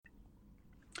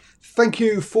Thank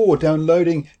you for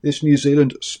downloading this New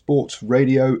Zealand Sports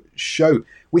Radio show.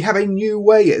 We have a new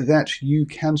way that you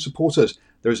can support us.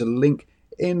 There is a link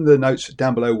in the notes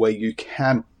down below where you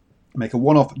can make a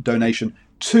one-off donation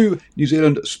to New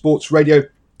Zealand Sports Radio.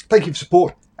 Thank you for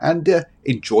support and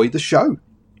enjoy the show.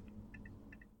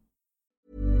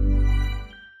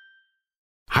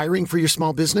 Hiring for your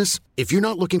small business? If you're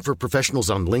not looking for professionals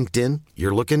on LinkedIn,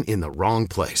 you're looking in the wrong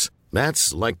place.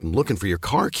 That's like looking for your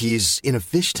car keys in a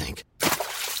fish tank.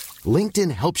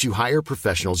 LinkedIn helps you hire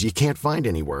professionals you can't find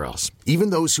anywhere else, even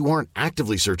those who aren't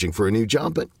actively searching for a new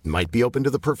job but might be open to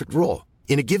the perfect role.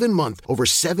 In a given month, over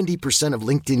 70% of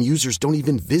LinkedIn users don't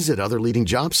even visit other leading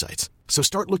job sites. So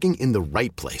start looking in the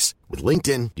right place. With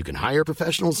LinkedIn, you can hire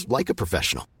professionals like a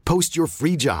professional. Post your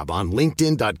free job on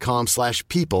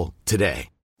linkedin.com/people today.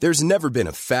 There's never been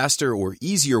a faster or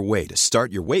easier way to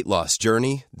start your weight loss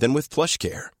journey than with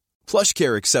PlushCare.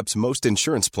 PlushCare accepts most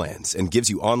insurance plans and gives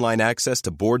you online access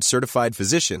to board-certified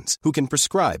physicians who can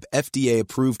prescribe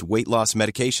FDA-approved weight loss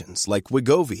medications like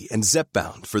Wegovy and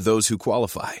Zepbound for those who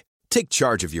qualify. Take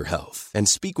charge of your health and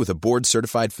speak with a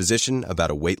board-certified physician about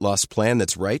a weight loss plan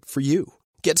that's right for you.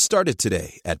 Get started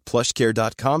today at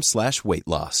plushcare.com/weight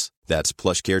loss. That's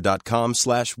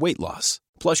plushcare.com/weight loss.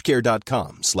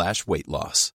 plushcare.com/weight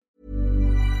loss.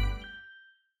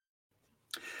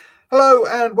 Hello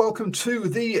and welcome to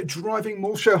the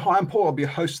DrivingMaul show. Hi, I'm Paul. I'll be your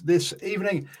host this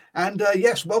evening. And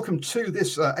yes, welcome to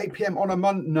this 8 p.m. on a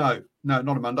Monday. No,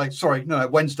 not a Monday. Sorry, no,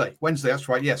 Wednesday. Wednesday, that's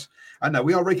right, yes. I know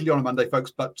we are regularly on a Monday,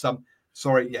 folks, but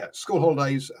sorry, yeah, school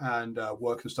holidays and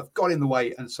work and stuff got in the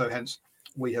way. And so hence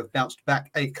we have bounced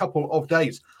back a couple of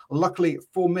days. Luckily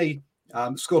for me,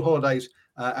 school holidays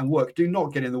and work do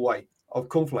not get in the way of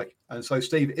cornflake. And so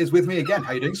Steve is with me again.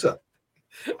 How you doing, sir?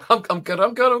 I'm good.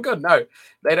 No,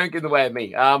 they don't get in the way of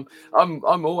me. I'm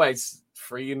always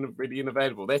free and ready and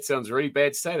available. That sounds really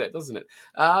bad to say that, doesn't it?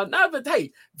 No, but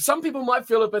hey, some people might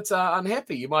feel a bit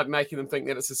unhappy. You might be making them think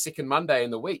that it's the second Monday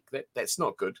in the week. That's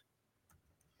not good.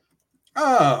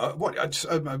 Monday's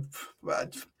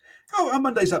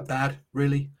that bad,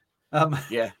 really?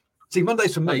 Yeah. See,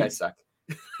 Mondays for me. Mondays suck.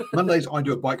 Mondays I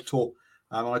do a bike tour,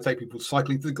 and I take people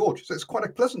cycling through the gorge. So it's quite a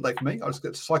pleasant day for me. I just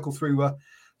get to cycle through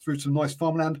some nice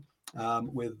farmland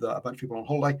with a bunch of people on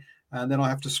holiday, and then I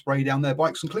have to spray down their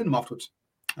bikes and clean them afterwards.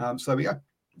 So yeah,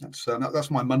 that's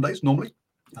my Mondays normally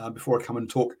before I come and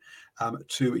talk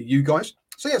to you guys.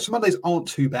 So yeah, so Mondays aren't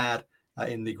too bad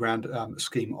in the grand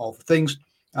scheme of things.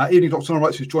 Evening Dr.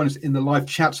 Rights, who's joined us in the live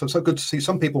chat. So good to see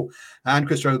some people, and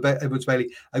Christopher Edwards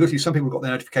Bailey. Good to see some people got their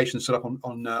notifications set up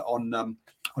on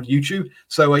YouTube.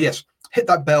 So yes, hit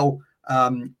that bell.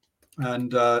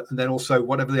 And then also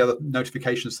whatever the other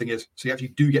notifications thing is, so you actually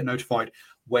do get notified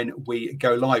when we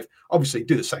go live. Obviously,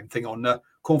 do the same thing on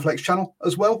Cornflake's channel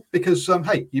as well, because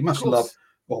hey, you must love.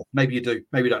 Well, maybe you do,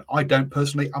 maybe you don't. I don't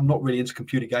personally. I'm not really into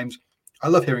computer games. I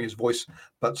love hearing his voice,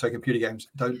 but computer games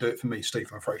don't do it for me, Steve.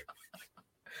 I'm afraid.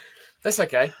 That's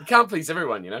okay. You can't please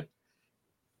everyone, you know.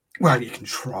 Well, you can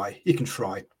try.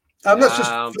 Let's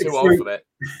just I'm too old for that.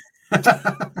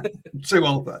 Too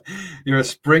old for that. You're a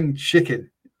spring chicken.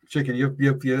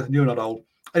 You're not old.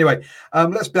 Anyway,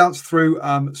 let's bounce through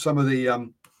some of the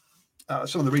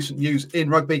recent news in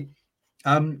rugby.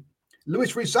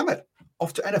 Lewis Rees-Zammit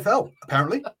off to NFL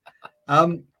apparently.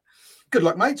 Good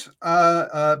luck, mate.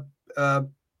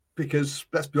 Because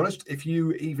let's be honest, if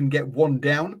you even get one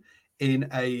down in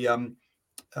an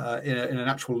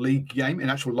actual league game, in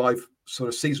actual live sort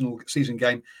of season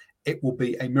game, it will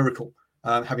be a miracle.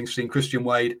 Having seen Christian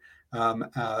Wade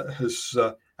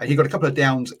he got a couple of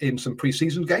downs in some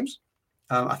preseason games,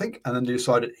 I think, and then he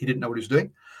decided he didn't know what he was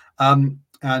doing. And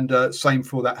same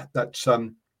for the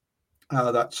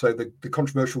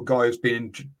controversial guy who's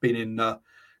been in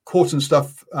court and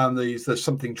stuff. The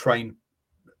something train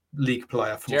league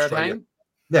player from Jared Australia. Hayne?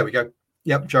 There we go.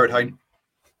 Yep, Jared Hayne.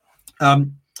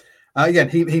 Again,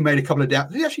 he made a couple of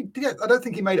downs. I don't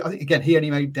think he made. I think again he only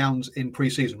made downs in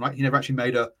preseason, right? He never actually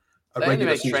made a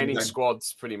regular season training game.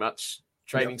 Squads, pretty much.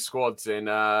 Training squads, and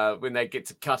when they get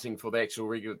to cutting for the actual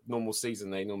regular normal season,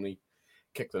 they normally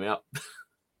kick them out.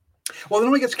 Well, they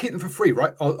normally get to keep them for free,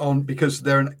 right? Because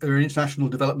they're an international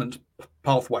development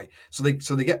pathway. So they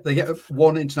get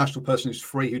one international person who's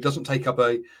free who doesn't take up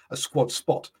a squad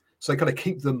spot. So they kind of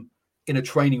keep them in a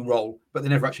training role, but they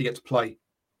never actually get to play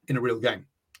in a real game,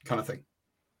 kind of thing.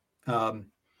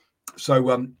 So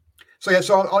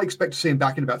I'll expect to see him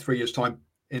back in about 3 years' time,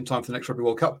 in time for the next Rugby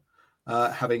World Cup.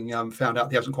 Having found out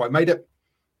he hasn't quite made it.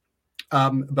 Why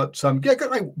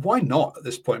not at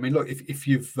this point? I mean, look, if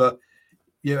you've,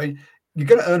 you're going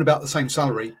to earn about the same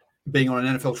salary being on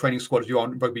an NFL training squad as you are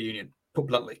on rugby union, put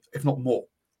bluntly, if not more,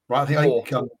 right? I think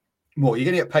more. You're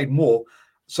going to get paid more.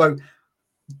 So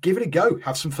give it a go.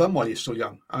 Have some fun while you're still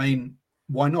young. I mean,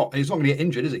 why not? He's not going to get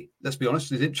injured, is he? Let's be honest.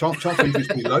 His chance of injury is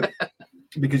pretty low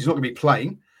because he's not going to be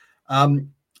playing.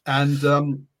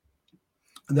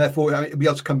 Therefore, he'll be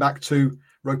able to come back to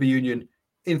rugby union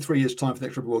in 3 years' time for the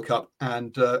next Rugby World Cup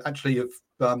and actually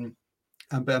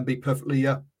and be perfectly.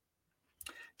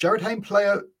 Jared Hayne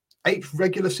player 8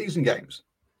 regular season games.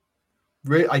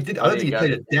 I don't think he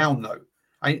played it down though.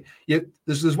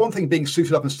 There's one thing being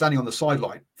suited up and standing on the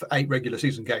sideline for 8 regular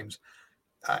season games.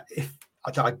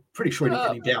 I'm pretty sure he didn't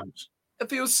get any downs. If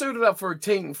he was suited up for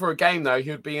a game though, he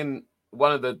would be in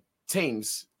one of the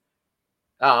teams.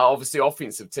 Obviously,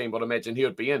 offensive team, but I imagine he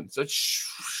would be in. So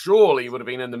surely he would have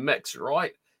been in the mix,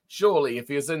 right? Surely, if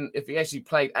he actually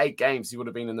played 8 games, he would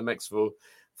have been in the mix for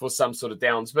some sort of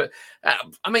downs. But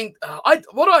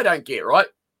what I don't get, right?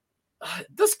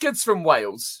 This kid's from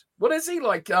Wales. What is he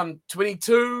like?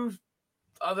 22.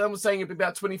 I was saying it'd be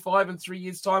about 25 in 3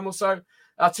 years' time or so.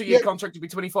 2-year contract to be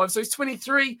 25. So he's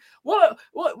 23. Why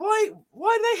do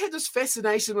they have this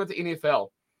fascination with the NFL?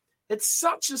 It's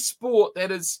such a sport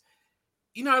that is,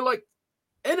 like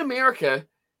in America,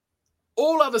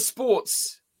 all other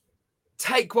sports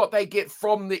take what they get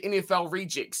from the NFL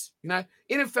rejects.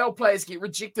 NFL players get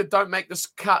rejected, don't make this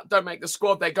cut, don't make the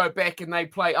squad. They go back and they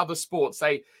play other sports.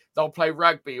 They'll play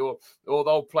rugby or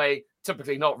they'll play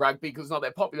typically not rugby because it's not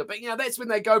that popular. But that's when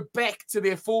they go back to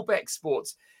their fallback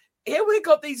sports. Here we've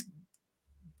got these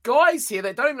guys here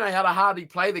that don't even know how to hardly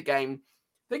play the game,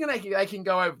 thinking they can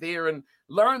go over there and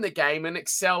learn the game and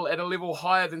excel at a level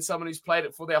higher than someone who's played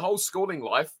it for their whole schooling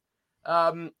life.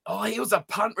 He was a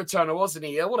punt returner, wasn't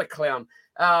he? What a clown.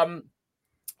 I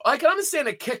can understand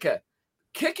a kicker.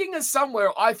 Kicking is somewhere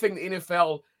I think the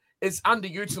NFL is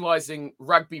underutilizing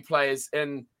rugby players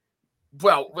in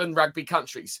rugby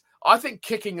countries. I think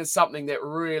kicking is something that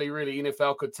really, really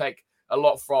NFL could take a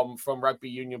lot from rugby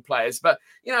union players. But,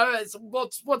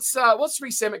 what's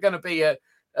Reece Sammet going to be?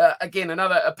 Again,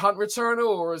 a punt returner,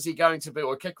 or is he going to be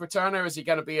a kick returner? Is he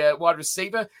going to be a wide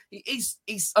receiver? He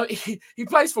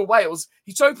plays for Wales,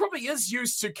 so he probably is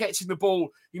used to catching the ball,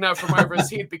 from over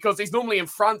his head because he's normally in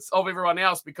front of everyone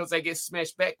else because they get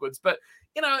smashed backwards. But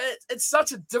it's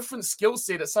such a different skill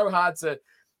set. It's so hard to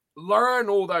learn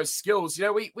all those skills.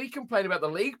 We complain about the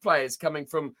league players coming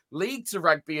from league to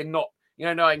rugby and not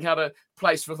knowing how to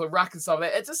place with a ruck and stuff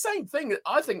like that. It's the same thing.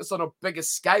 I think it's on a bigger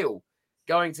scale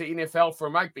going to NFL for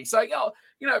rugby. So,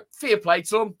 fair play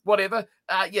to him, whatever.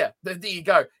 There you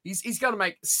go. He's going to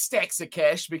make stacks of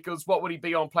cash because what would he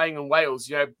be on playing in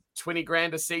Wales? 20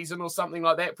 grand a season or something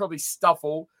like that, probably stuff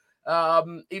all,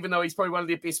 even though he's probably one of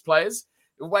their best players.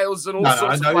 Wales in all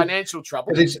sorts of financial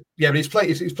trouble. But he's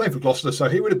playing for Gloucester, so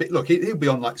he would have been, he'll be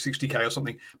on like 60k or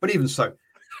something. But even so,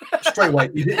 straight away,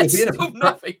 he'll be in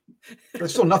nothing.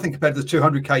 There's still nothing compared to the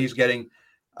 200k he's getting.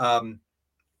 He'll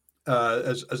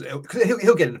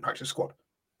get in the practice squad,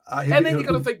 and then you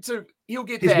got to think too. He'll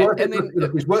get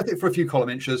that, he's worth it for a few column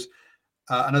inches.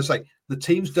 And as I say, the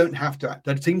teams don't have to.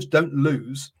 The teams don't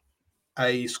lose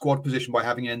a squad position by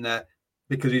having him in there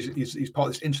because he's part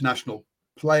of this international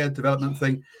player development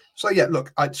thing. So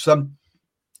look, it's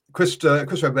Chris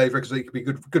Webber because he could be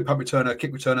good punt returner,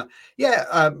 kick returner.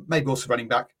 Maybe also running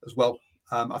back as well.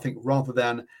 I think rather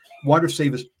than wide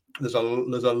receivers, there's a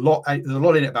lot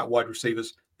in it about wide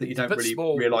receivers that you don't really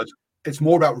realize. It's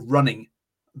more about running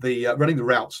the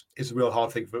routes is a real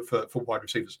hard thing for wide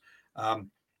receivers rather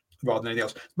than anything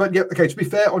else. But to be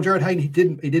fair on Jared Hayne, he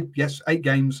did 8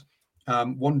 games,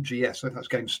 1 GS. So that's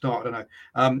game start. I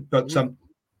don't know.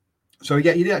 He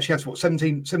did actually have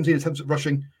 17 attempts at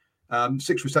rushing,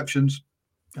 6 receptions.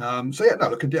 And a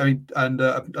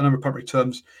number of punt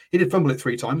returns. He did fumble it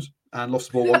 3 times and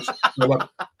lost the ball once.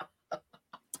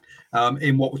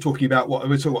 In what we're talking about,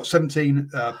 we're talking about 17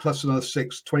 plus another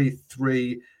 6,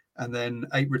 23, and then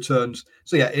 8 returns.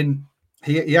 So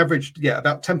he averaged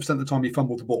about 10% of the time he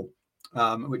fumbled the ball,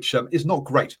 which is not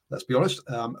great, let's be honest.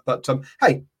 But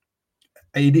hey,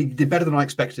 he did better than I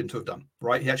expected him to have done.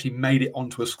 Right, he actually made it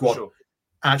onto a squad,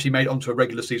 actually made it onto a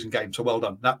regular season game. So well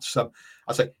done. That's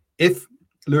I say if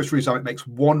Lewis Reece makes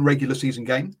 1 regular season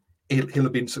game, he'll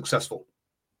have been successful.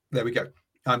 There we go.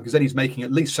 Because then he's making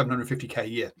at least 750k a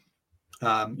year.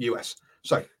 US.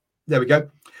 So there we go.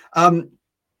 There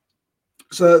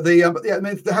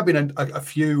have been a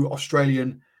few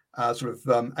Australian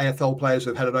AFL players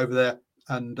who have headed over there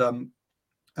and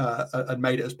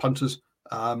made it as punters.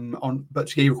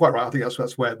 But you're quite right. I think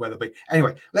that's where they'll be.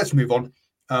 Anyway, let's move on.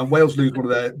 Wales lose one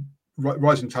of their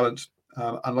rising talents.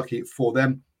 Unlucky for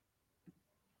them.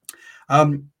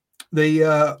 Talking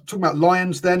about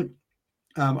Lions then.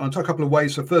 I'll talk a couple of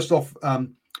ways. So first off,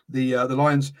 The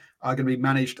Lions are going to be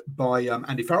managed by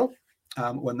Andy Farrell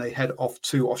when they head off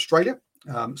to Australia.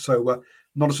 So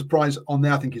not a surprise on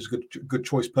there. I think he's a good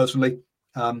choice personally.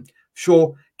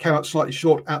 Sure, came out slightly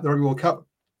short at the Rugby World Cup,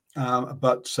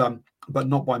 but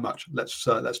not by much.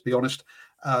 Let's be honest,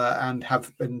 and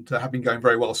have been going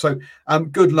very well. So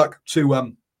good luck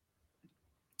to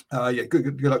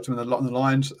good luck to him in the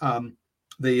Lions.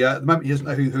 The moment he doesn't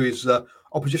know who his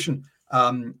opposition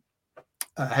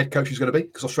head coach is going to be,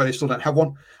 because Australia still don't have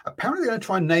one. Apparently, they're going to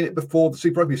try and name it before the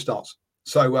Super Rugby starts.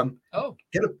 So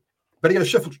better get a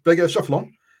shuffle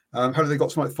on. Apparently, they've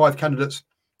got something like 5 candidates.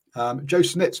 Joe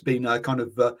Smith's been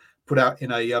put out in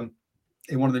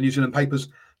one of the New Zealand papers.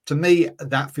 To me,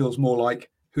 that feels more like,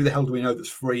 who the hell do we know that's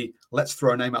free? Let's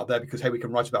throw a name out there because, hey, we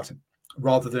can write about him,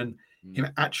 rather than him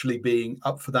actually being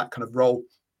up for that kind of role.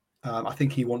 I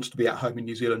think he wants to be at home in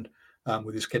New Zealand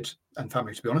with his kids and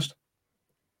family, to be honest.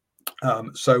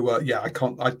 I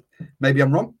can't. Maybe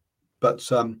I'm wrong, but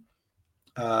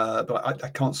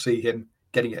I can't see him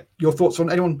getting it. Your thoughts on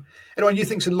anyone you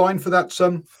think's in line for that?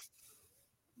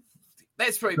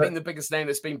 That's probably been the biggest name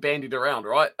that's been bandied around,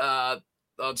 right?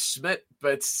 On Schmidt,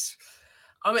 but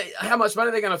I mean, how much money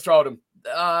are they going to throw at him?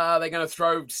 They're going to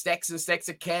throw stacks and stacks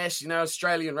of cash.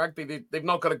 Australian rugby, they've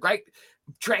not got a great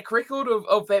track record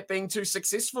of that being too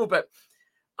successful. But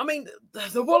I mean,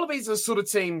 the Wallabies are the sort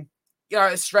of team,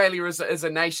 Australia as a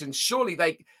nation, surely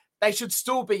they should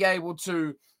still be able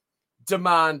to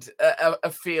demand a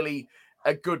fairly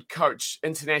good coach,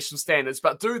 international standards.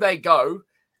 But do they go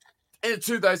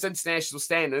to those international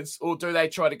standards, or do they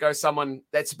try to go someone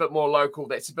that's a bit more local,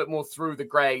 that's a bit more through the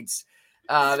grades,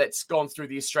 that's gone through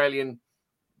the Australian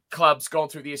clubs, gone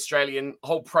through the Australian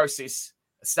whole process,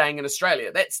 staying in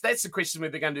Australia? That's the question,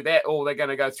 whether they're going to do that, or they're going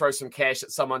to go throw some cash at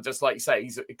someone, just like you say,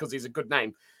 because he's a good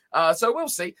name. So we'll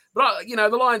see. But,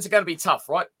 the Lions are going to be tough,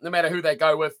 right? No matter who they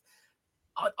go with.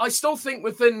 I still think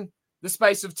within the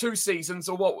space of 2 seasons,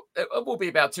 or what it will be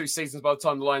about 2 seasons by the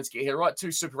time the Lions get here, right?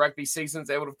 2 Super Rugby seasons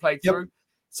they would have played through.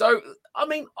 So, I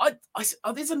mean,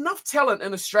 there's enough talent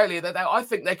in Australia that I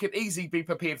think they could easily be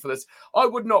prepared for this. I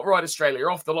would not write Australia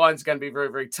off. The Lions are going to be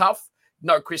very, very tough.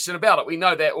 No question about it. We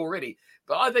know that already.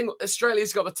 But I think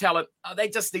Australia's got the talent. They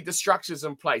just need the structures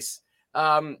in place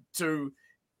to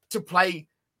play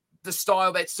the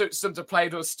style that suits them, to play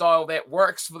to a style that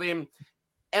works for them.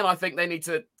 And I think they need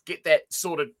to get that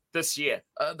sorted this year.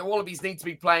 The Wallabies need to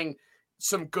be playing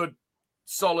some good,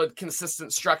 solid,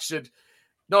 consistent, structured,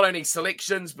 not only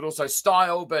selections, but also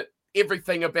style, but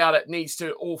everything about it needs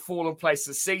to all fall in place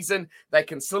this season. They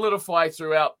can solidify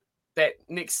throughout that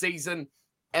next season,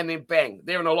 and then bang,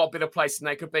 they're in a lot better place than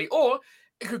they could be. Or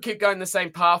it could keep going the same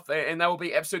path and they will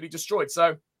be absolutely destroyed.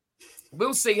 So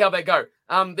we'll see how they go.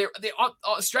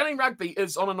 Australian rugby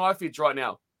is on a knife edge right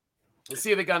now. Let's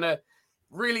see if they're going to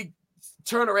really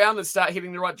turn around and start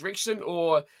heading the right direction,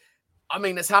 or, I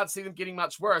mean, it's hard to see them getting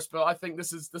much worse, but I think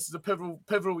this is a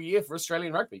pivotal year for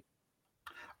Australian rugby.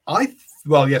 I think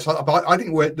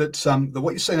what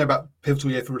you're saying about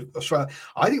pivotal year for Australia,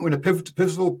 I think we're in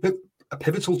a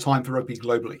pivotal time for rugby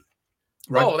globally.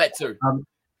 Right? Oh, that too.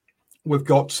 We've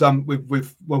got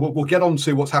we'll get on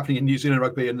to what's happening in New Zealand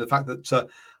rugby and the fact that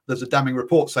there's a damning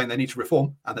report saying they need to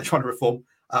reform, and they're trying to reform.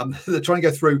 They're trying to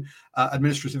go through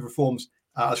administrative reforms.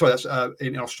 That's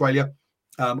in Australia.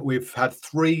 We've had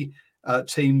 3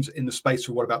 teams in the space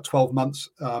of about 12 months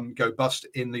go bust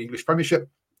in the English Premiership.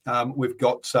 We've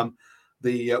got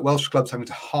the Welsh clubs having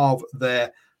to halve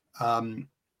their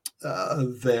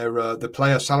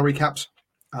player salary caps.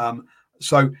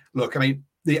 So look, I mean,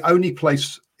 there's only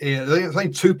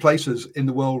 2 places in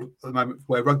the world at the moment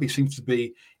where rugby seems to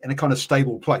be in a kind of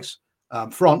stable place: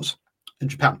 France and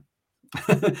Japan.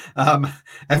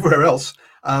 Everywhere else,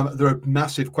 there are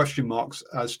massive question marks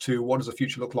as to what does the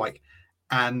future look like,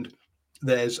 and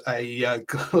there's a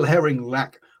glaring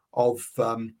lack of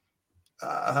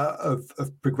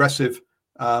progressive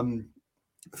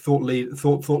thought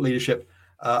leadership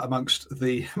amongst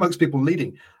people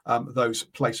leading those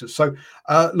places. So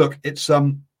look, it's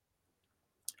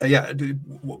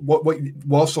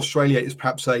whilst Australia is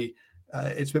perhaps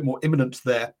it's a bit more imminent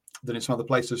there than in some other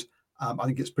places. I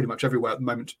think it's pretty much everywhere at the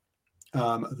moment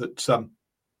that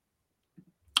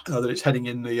it's heading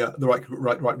in the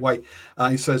right way.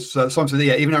 He says, Simon says,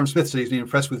 even Aaron Smith said he's been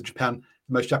impressed with Japan.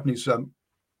 The most Japanese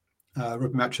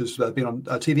rugby matches been on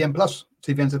TVN Plus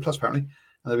apparently,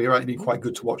 and they've been quite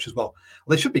good to watch as well.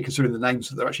 They should be considering the names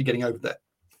that they're actually getting over there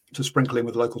to sprinkle in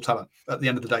with local talent. At the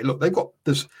end of the day, look, they've got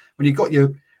this. When you've got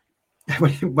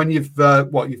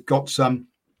some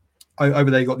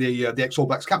over there, you've got the ex All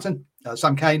Blacks captain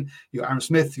Sam Cane, you've got Aaron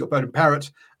Smith, you've got Bowden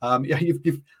Parrott.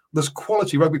 there's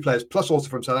quality rugby players, plus also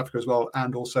from South Africa as well,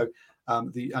 and also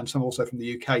some also from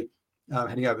the UK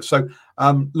heading over. So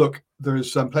look, there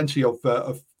is plenty of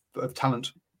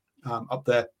talent up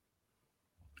there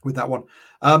with that one.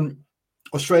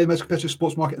 Australia, the most competitive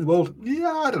sports market in the world.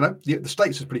 Yeah, I don't know. The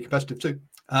States is pretty competitive too.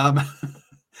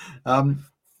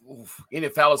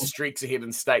 NFL streaks ahead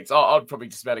in States. I'd probably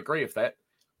just about agree with that.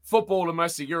 Football in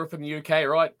most of Europe and the UK,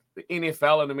 right? The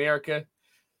NFL in America.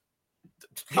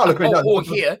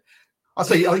 Here. I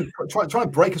think trying to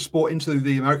break a sport into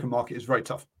the American market is very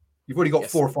tough. You've already got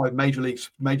 4 or 5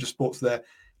 major sports there.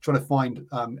 Trying to find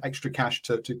extra cash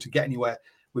to get anywhere.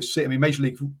 Major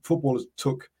League footballers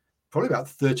took probably about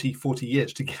 30, 40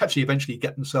 years to actually eventually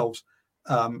get themselves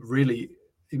really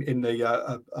in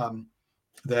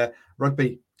their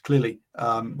rugby. Clearly,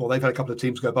 they've had a couple of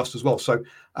teams go bust as well. So,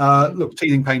 look,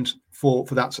 teething pains for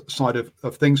that side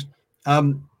of things.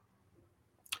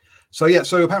 So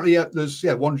apparently there's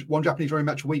one Japanese rowing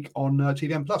match a week on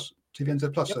TVN Plus,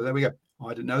 TVNZ Plus. Yep. So there we go.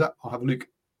 I didn't know that. I'll have a look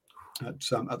at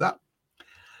that.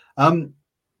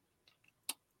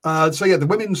 The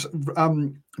women's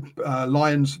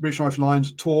British Irish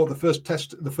Lions tour.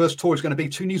 The first tour is going to be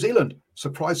to New Zealand.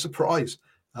 Surprise, surprise.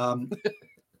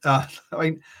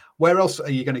 Where else are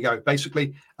you going to go?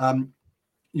 Basically,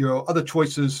 your other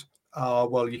choices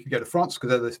are, you can go to France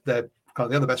because they're kind of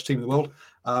the other best team in the world.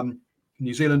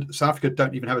 New Zealand, South Africa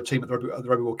don't even have a team at the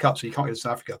Rugby World Cup, so you can't get to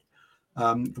South Africa.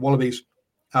 The Wallabies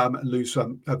have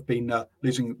been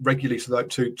losing regularly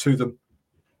to them.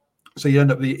 So you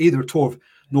end up with either a tour of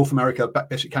North America,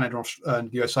 basically Canada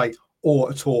and the USA, or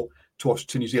a tour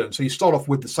to New Zealand. So you start off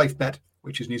with the safe bet,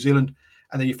 which is New Zealand,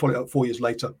 and then you follow it up 4 years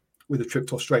later with a trip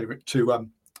to Australia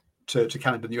to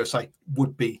Canada and the USA,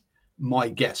 would be my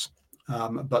guess. Do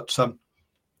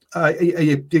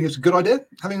you think it's a good idea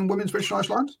having women's British Irish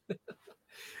Lions?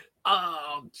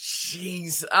 Oh,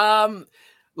 jeez.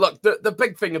 Look, the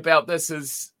big thing about this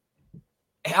is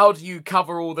how do you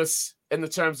cover all this in the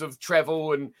terms of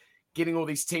travel and getting all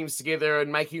these teams together and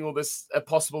making all this a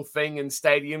possible thing in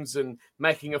stadiums and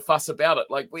making a fuss about it?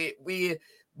 Like, where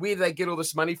do they get all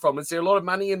this money from? Is there a lot of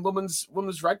money in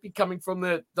women's rugby coming from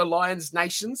the Lions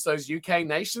nations, those UK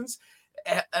nations?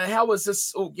 How is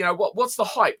this? What's the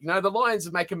hype? The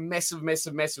Lions make a massive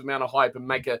amount of hype and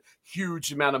make a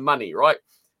huge amount of money, right?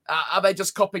 Are they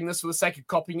just copying this for the sake of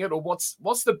copying it, or what's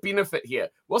the benefit here?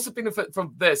 What's the benefit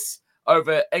from this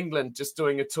over England just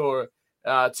doing a tour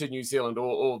to New Zealand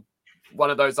or one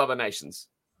of those other nations?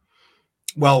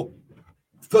 Well,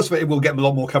 first of all, it will get a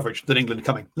lot more coverage than England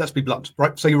coming. Let's be blunt,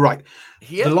 right? So you're right.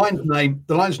 Here? The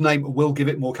Lions name will give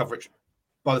it more coverage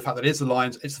by the fact that it is the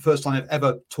Lions. It's the first time they've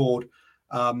ever toured.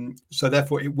 So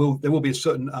therefore, there will be a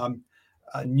certain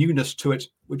newness to it,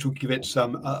 which will give it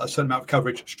a certain amount of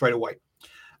coverage straight away.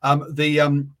 How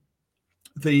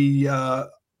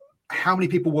many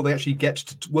people will they actually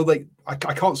get? I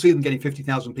can't see them getting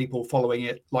 50,000 people following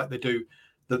it like they do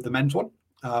the men's one.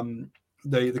 The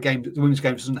women's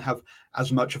game doesn't have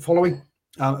as much a following,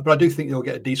 but I do think they'll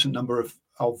get a decent number of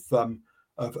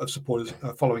supporters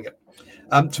following it.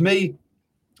 To me,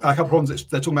 a couple of problems.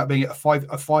 They're talking about being a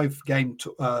five game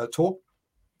tour,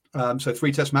 so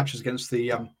 3 test matches against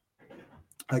the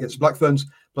Black Ferns,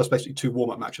 plus basically 2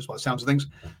 warm-up matches by the sounds of things,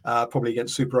 probably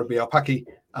against Super Rugby Aupaki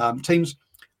teams.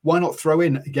 Why not throw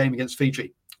in a game against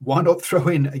Fiji? Why not throw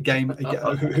in a game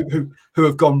who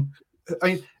have gone? I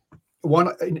mean, why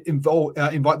not invite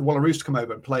the Wallaroos to come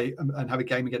over and play and have a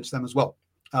game against them as well?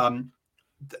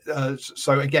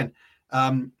 So again,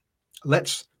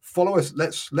 let's follow us.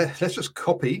 Let's just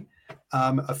copy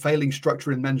a failing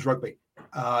structure in men's rugby.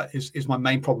 Is my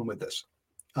main problem with this.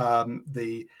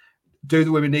 Do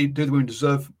the women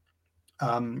deserve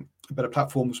better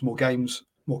platforms, more games,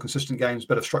 more consistent games,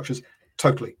 better structures?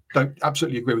 Totally. Don't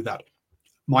absolutely agree with that.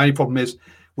 My only problem is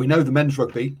we know the men's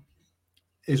rugby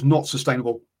is not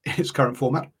sustainable in its current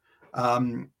format.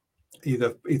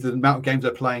 Either the amount of games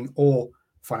they're playing or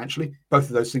financially, both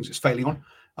of those things it's failing on.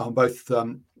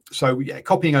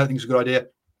 Copying I don't think is a good idea.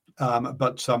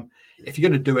 But if you're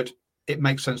going to do it, it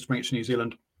makes sense to bring it to New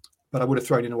Zealand. But I would have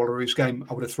thrown in a Wallaroos game.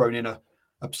 I would have thrown in a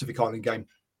Pacific Island game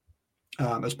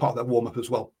as part of that warm up as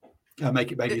well.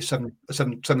 Make it maybe a seven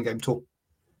game tour.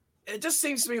 It just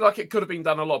seems to me like it could have been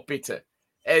done a lot better.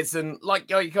 As in,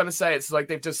 like you kind of say, it's like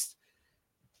they've just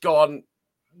gone,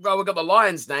 well, we've got the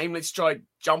Lions name. Let's try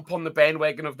jump on the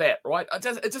bandwagon of that, right?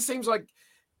 It just seems like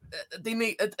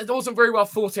it wasn't very well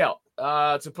thought out,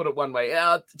 to put it one way.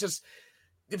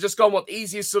 They've just gone what the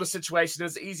easiest sort of situation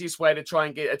is, the easiest way to try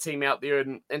and get a team out there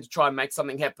and to try and make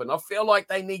something happen. I feel like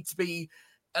they need to be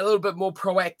a little bit more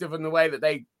proactive in the way that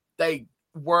they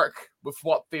work with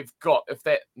what they've got, if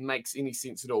that makes any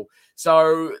sense at all.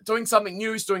 So doing something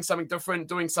new, doing something different,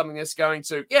 doing something that's going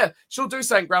to, sure, do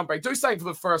something groundbreaking, do something for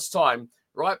the first time,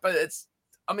 right? But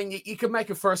you can make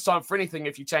a first time for anything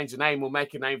if you change the name or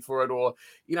make a name for it, or,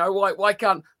 why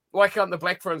can't the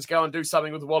Black Ferns go and do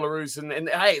something with the Wallaroos and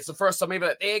hey, it's the first time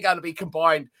ever they're going to be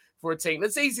combined for a team.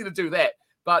 It's easy to do that.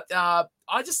 But I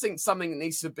just think something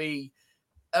needs to be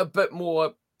a bit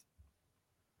more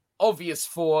obvious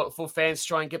for fans to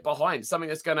try and get behind, something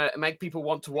that's going to make people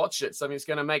want to watch it, something that's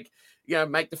going to make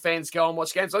the fans go and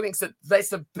watch games. I think that's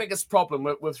the biggest problem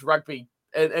with rugby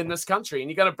in this country, and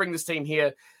you're going to bring this team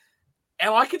here,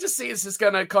 and I could just see it's just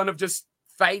going to kind of just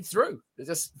fade through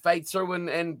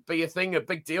and be a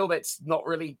big deal that's not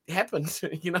really happened.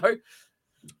 Okay,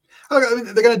 I mean,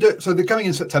 they're going to do it. So they're coming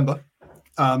in September.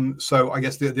 So I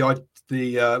guess the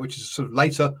which is sort of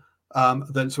later.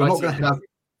 Then so we're not going to have.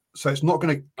 So it's not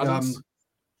going to.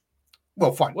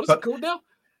 Well, fine. What is it called now?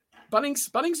 Bunnings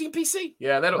UPC.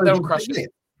 Yeah, that'll crush it.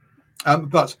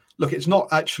 But look, it's not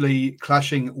actually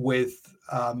clashing with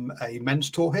a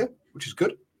men's tour here, which is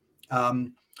good. So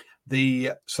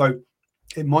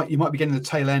you might be getting the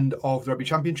tail end of the Rugby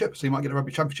Championship. So you might get a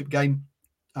Rugby Championship game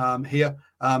here.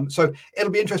 So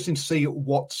it'll be interesting to see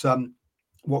what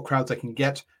crowds they can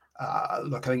get.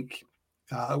 Look, I think.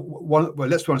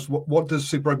 Let's be honest. What does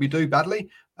Super Rugby do badly?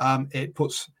 It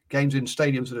puts games in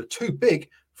stadiums that are too big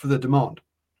for the demand.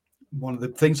 One of the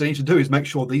things they need to do is make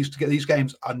sure these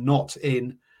games are not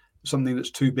in something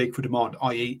that's too big for demand,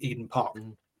 i.e., Eden Park.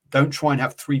 Don't try and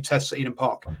have 3 tests at Eden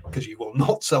Park because you will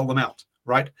not sell them out.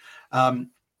 Right? Look,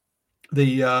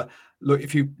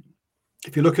 if you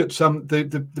look at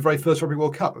the very first Rugby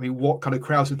World Cup, I mean, what kind of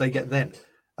crowds did they get then?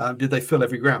 Did they fill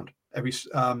every ground? Did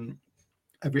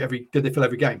they fill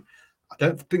every game? I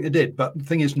don't think they did. But the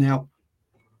thing is now,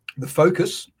 the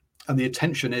focus and the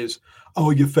attention is, oh,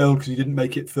 you failed because you didn't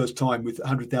make it first time with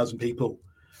 100,000 people.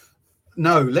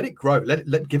 No, let it grow.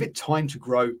 Give it time to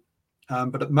grow.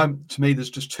 But at the moment, to me, there's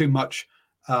just too much.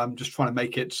 Just trying to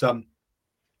make it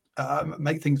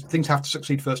make things have to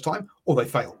succeed first time or they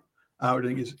fail. I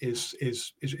think is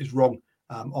wrong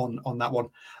on that one.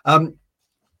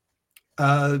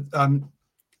 So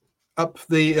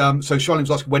Charlene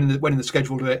was asking when in the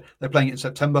schedule do it. They're playing it in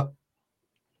September,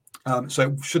 so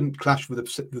it shouldn't clash with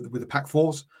the Pac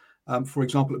Fours. For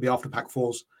example, it'll be after Pac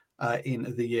Fours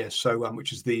in the year. So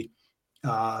which is the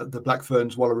Black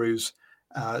Ferns, Wallaroos,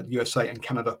 USA and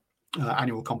Canada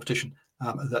annual competition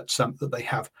that they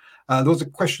have. There was a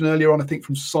question earlier on, I think,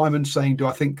 from Simon saying, "Do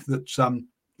I think that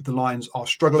the Lions are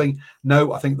struggling?"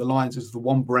 No, I think the Lions is the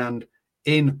one brand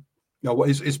in. What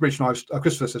is British and Irish?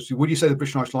 Christopher says, would you say the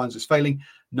British and Irish Lions is failing?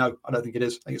 No, I don't think it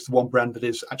is. I think it's the one brand that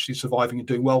is actually surviving and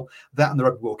doing well. That and the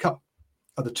Rugby World Cup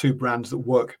are the 2 brands that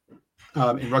work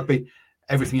in rugby.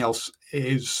 Everything else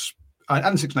is,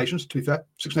 and the Six Nations, to be fair,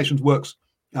 Six Nations works.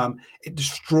 It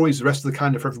destroys the rest of the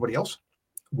calendar for everybody else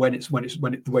when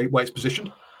the way it's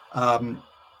positioned.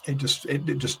 It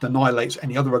just annihilates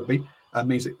any other rugby.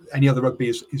 Means that any other rugby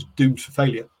is doomed for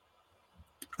failure.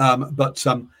 But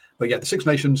yeah, the Six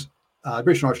Nations.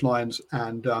 British and Irish Lions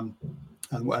and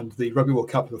the Rugby World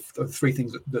Cup are the 3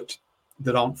 things that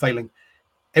aren't failing.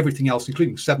 Everything else,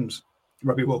 including Sevens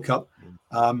Rugby World Cup,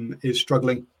 is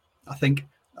struggling. I think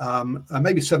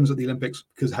maybe Sevens at the Olympics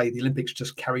because the Olympics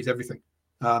just carries everything.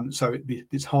 So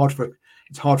it's hard for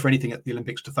anything at the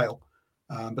Olympics to fail.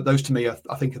 But those to me, I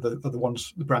think, are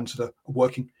the brands that are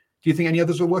working. Do you think any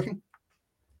others are working?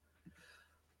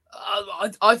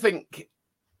 I think.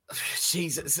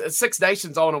 Jesus, Six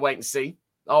Nations, I want to wait and see.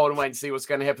 What's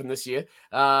going to happen this year.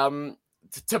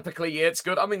 Typically, yeah, it's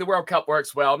good. I mean, the World Cup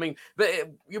works well. I mean,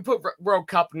 you put World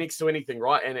Cup next to anything,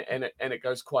 right? And it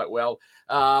goes quite well.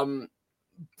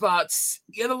 But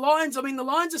yeah, the Lions. I mean, the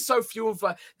Lions are so few and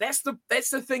far. That's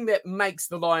the thing that makes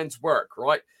the Lions work,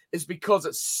 right? Is because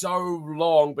it's so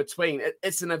long between.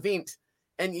 It's an event.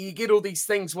 And you get all these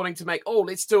things wanting to make,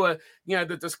 let's do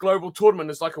this global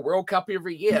tournament is like a World Cup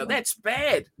every year. That's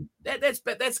bad. That's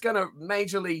bad. That's going to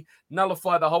majorly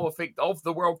nullify the whole effect of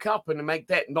the World Cup and make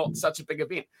that not such a big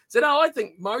event. So no, I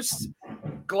think most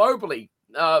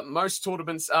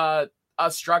tournaments are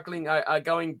struggling, are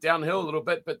going downhill a little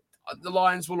bit. But the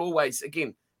Lions will always,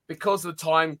 again, because of the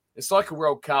time, it's like a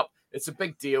World Cup. It's a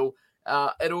big deal.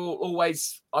 It'll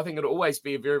always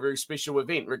be a very, very special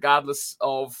event, regardless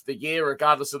of the year,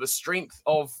 regardless of the strength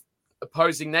of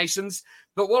opposing nations.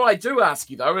 But what I do ask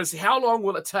you, though, is how long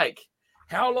will it take?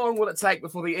 How long will it take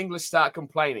before the English start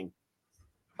complaining?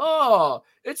 Oh,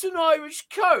 it's an Irish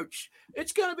coach.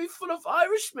 It's going to be full of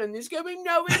Irishmen. There's going to be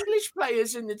no English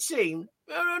players in the team.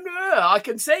 I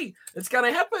can see it's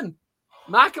going to happen.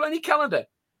 Mark it on your calendar.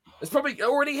 It's probably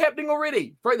already happening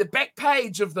already. Probably the back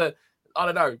page of the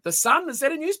Sun. Is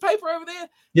that a newspaper over there?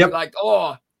 Yep. Like,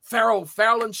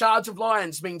 Farrell in charge of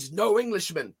Lions means no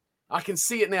Englishman. I can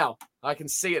see it now. Probably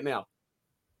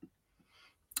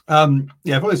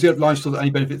the Lions still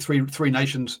only benefit three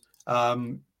nations.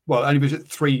 Only benefit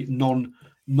three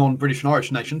non-British and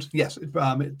Irish nations. Yes,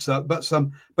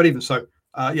 but even so,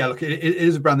 look, it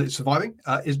is a brand that's surviving.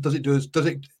 Does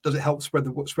it help spread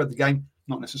the game?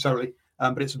 Not necessarily,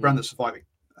 but it's a brand that's surviving.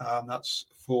 That's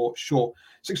for sure.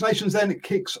 Six Nations then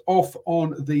kicks off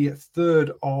on the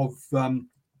 3rd of on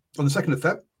the 2nd of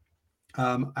Feb.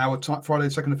 Our time, Friday,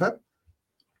 2nd of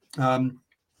Feb.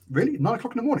 Really, 9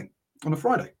 o'clock in the morning on a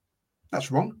Friday.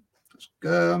 That's wrong.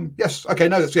 Yes. Okay.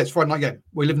 No. That's Friday night game.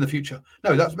 We live in the future.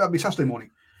 No, that'd be Saturday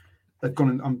morning. They've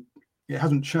gone and it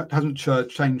hasn't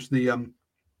changed the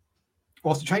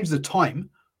whilst it changes the time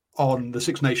on the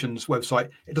Six Nations website,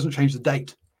 it doesn't change the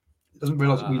date. It doesn't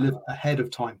realise that we live ahead of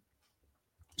time.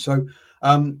 So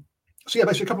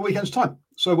basically a couple of weekends time.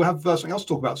 So we'll have something else to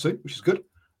talk about soon, which is good.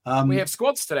 We have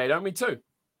squads today, don't we, too?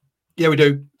 Yeah, we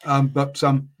do. But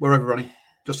we're overrunning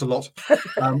just a lot.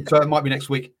 So it might be next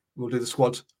week. We'll do the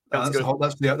squads. That's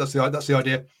the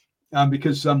idea.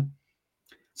 Because something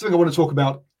I want to talk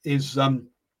about is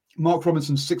Mark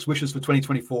Robinson's 6 wishes for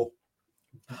 2024.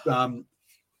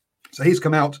 So he's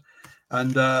come out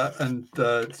and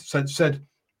said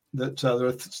that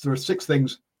there are 6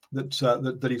 things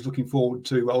that he's looking forward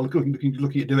to, or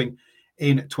looking at doing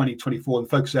in 2024, and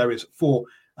focus areas for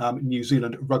New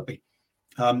Zealand rugby.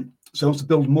 So he wants to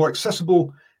build more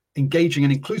accessible, engaging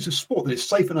and inclusive sport that is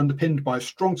safe and underpinned by a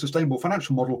strong, sustainable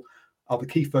financial model are the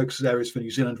key focus areas for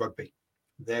New Zealand rugby.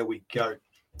 There we go.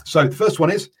 So the first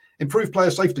one is improve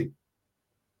player safety.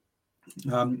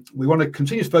 We want to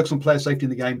continue to focus on player safety in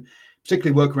the game,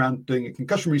 particularly work around doing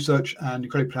concussion research, and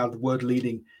incredibly proud of the word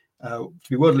leading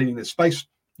this space.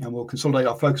 And we'll consolidate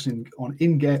our focus on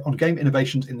game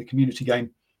innovations in the community game,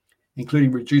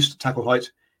 including reduced tackle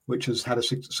height, which has had a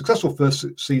successful first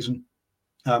season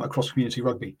across community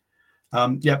rugby.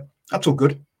 That's all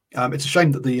good. It's a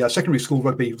shame that the secondary school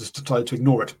rugby has decided to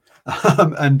ignore it.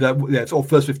 It's all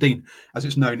first 15, as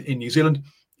it's known in New Zealand.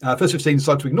 First 15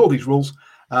 decided to ignore these rules,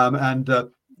 and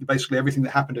basically everything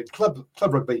that happened in club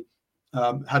rugby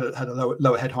had a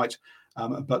lower head height,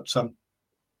 but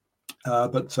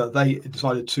they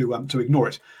decided to ignore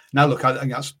it. Now, look, I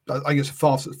think it's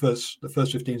fast that the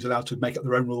first 15 is allowed to make up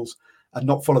their own rules and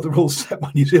not follow the rules set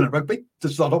by New Zealand rugby to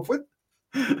start off with.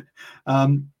 Look, I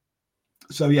think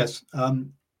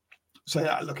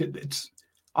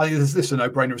this is a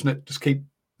no-brainer, isn't it? Just keep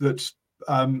that.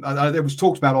 It was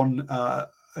talked about on a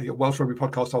Welsh rugby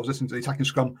podcast I was listening to, the Attacking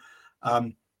Scrum,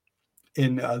 that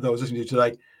I was listening to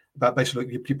today, about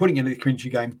basically you're putting in the community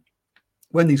game.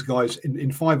 When these guys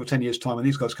in 5 or 10 years' time, when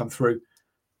these guys come through,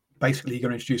 basically you're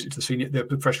going to introduce it to the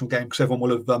professional game, because everyone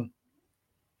will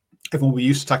be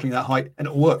used to tackling that height, and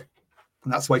it'll work,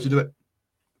 and that's the way to do it.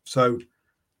 So,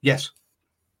 yes.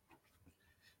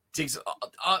 Jeez,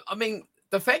 I mean,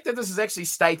 the fact that this is actually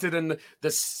stated in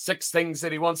the 6 things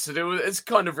that he wants to do is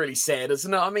kind of really sad,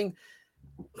 isn't it? I mean,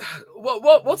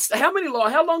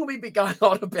 how long have we been going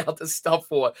on about this stuff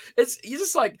for? You're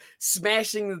just like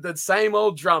smashing the same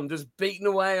old drum, just beating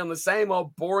away on the same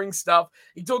old boring stuff.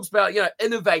 He talks about,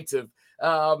 innovative,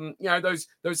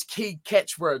 those key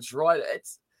catchwords, right?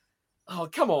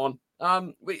 Come on.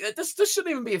 This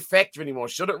shouldn't even be a factor anymore,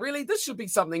 should it really? This should be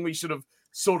something we should have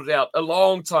sorted out a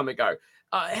long time ago.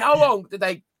 How long did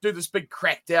they do this big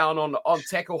crackdown on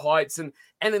tackle heights, and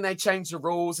then they change the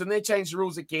rules, and they change the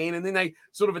rules again, and then they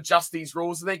sort of adjust these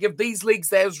rules, and they give these leagues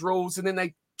those rules, and then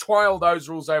they trial those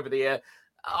rules over there.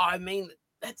 I mean,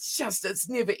 it's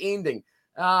never ending.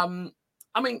 I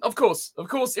mean, of course,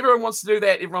 everyone wants to do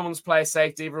that. Everyone wants player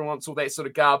safety. Everyone wants all that sort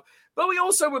of garb. But we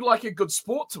also would like a good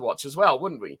sport to watch as well,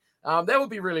 wouldn't we? That would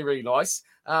be really, really nice.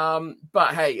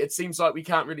 But hey, it seems like we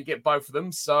can't really get both of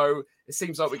them. So it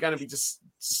seems like we're going to be just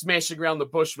smashing around the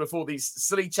bush with all these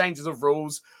silly changes of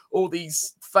rules, all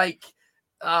these fake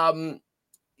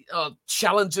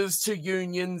challenges to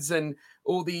unions, and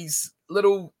all these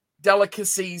little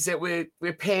delicacies that we're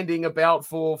pandying about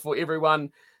for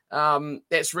everyone.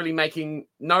 That's really making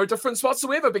no difference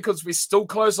whatsoever, because we're still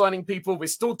clotheslining people, we're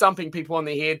still dumping people on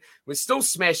their head, we're still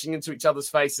smashing into each other's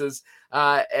faces,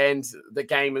 and the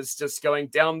game is just going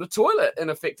down the toilet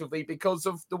ineffectively because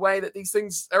of the way that these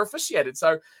things are officiated.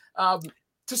 So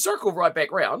to circle right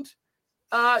back round,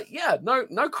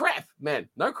 no crap, man,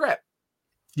 no crap.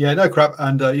 Yeah, no crap.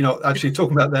 And actually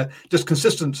talking about that, just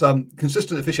consistent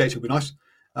officiating would be nice.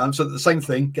 So that the same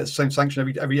thing gets the same sanction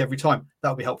every time.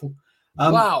 That would be helpful.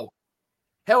 Wow.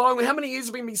 How many years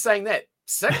have we been saying that?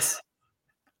 6?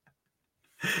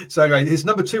 So anyway, his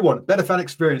number 2 one, better fan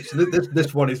experience.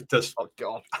 This one is just Oh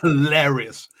God,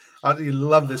 hilarious. I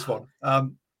love this one.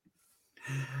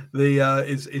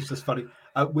 It's just funny.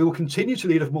 We will continue to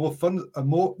lead a more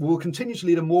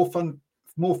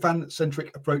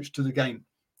fan-centric approach to the game.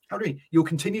 How do you mean? You'll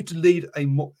continue to lead a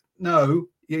more? No,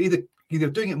 you're either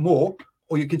doing it more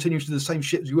or you continue to do the same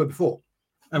shit as you were before.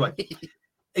 Anyway,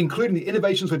 including the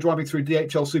innovations we're driving through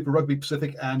DHL Super Rugby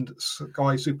Pacific and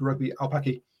Sky Super Rugby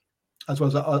Alpaki, as well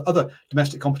as other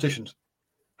domestic competitions.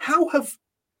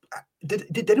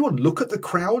 Did anyone look at the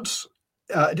crowds?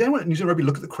 Did anyone at New Zealand Rugby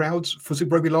look at the crowds for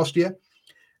Super Rugby last year?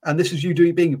 And this is you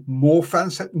being more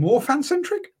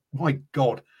fan-centric? My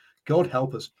God, God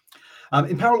help us.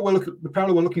 In parallel,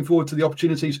 we're looking forward to the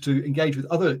opportunities to engage with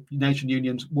other nation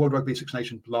unions, World Rugby Six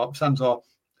Nations plans are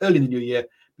early in the new year,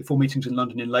 before meetings in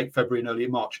London in late February and early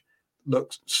March.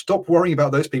 Look, stop worrying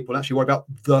about those people and actually worry about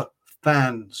the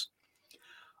fans.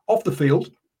 Off the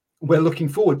field, we're looking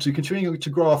forward to continuing to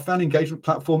grow our fan engagement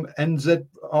platform,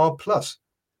 NZR+.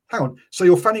 Hang on, so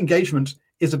your fan engagement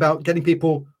is about getting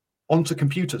people onto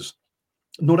computers,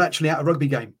 not actually at a rugby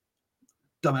game.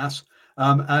 Dumbass.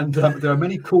 There are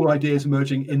many cool ideas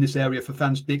emerging in this area for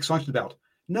fans to be excited about.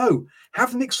 No,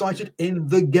 have them excited in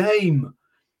the game.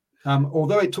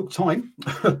 Although it took time,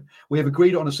 we have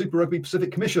agreed on a Super Rugby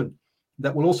Pacific Commission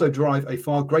that will also drive a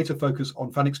far greater focus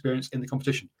on fan experience in the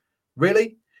competition.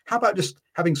 Really? How about just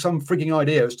having some frigging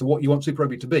idea as to what you want Super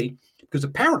Rugby to be? Because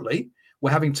apparently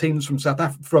we're having teams from South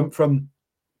Africa,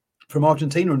 from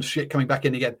Argentina and shit coming back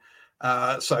in again.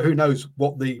 So who knows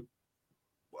what we're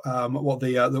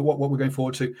going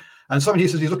forward to? And someone here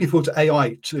says he's looking forward to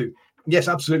AI too. Yes,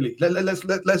 absolutely.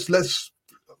 Let's.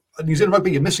 New Zealand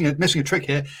Rugby, you're missing a trick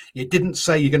here. You didn't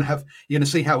say you're going to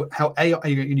see how AI you're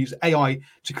going to use AI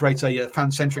to create a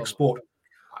fan-centric sport.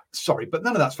 Sorry, but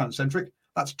none of that's fan-centric.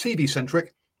 That's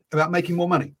TV-centric about making more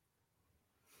money.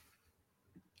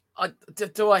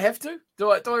 Do I have to?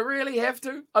 Do I really have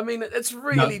to? I mean, it's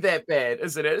really that bad,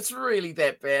 isn't it? It's really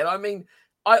that bad. I mean,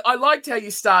 I liked how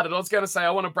you started. I was going to say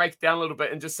I want to break it down a little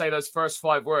bit and just say those first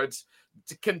 5 words.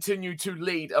 To continue to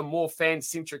lead a more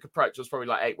fan-centric approach. It was probably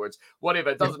like 8 words, whatever.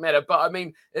 It doesn't matter. But I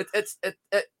mean, it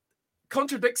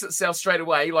contradicts itself straight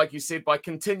away, like you said, by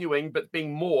continuing but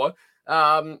being more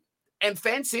and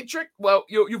fan-centric. Well,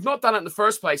 you've not done it in the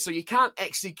first place, so you can't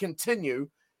actually continue.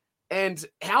 And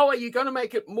how are you going to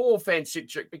make it more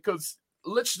fan-centric? Because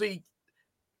literally,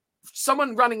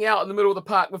 someone running out in the middle of the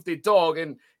park with their dog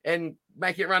and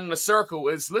making it run in a circle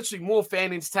is literally more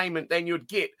fan entertainment than you'd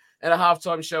get at a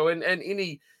halftime show and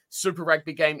any Super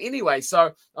Rugby game anyway.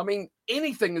 So, I mean,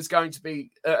 anything is going to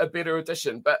be a better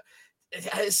addition, but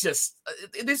it's just,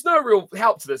 there's no real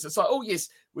help to this. It's like, oh, yes,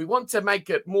 we want to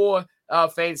make it more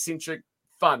fan-centric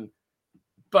fun,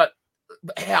 but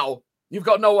how? You've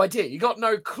got no idea. You got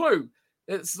no clue.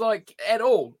 It's like at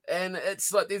all. And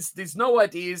it's like, there's no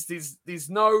ideas. There's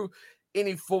no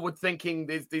any forward thinking.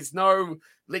 There's no,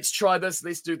 let's try this,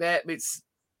 let's do that, let's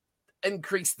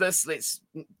increase this, let's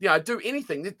do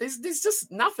anything. There's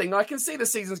just nothing. I can see the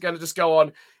season's going to just go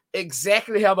on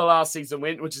exactly how the last season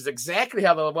went, which is exactly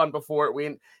how the one before it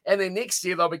went. And then next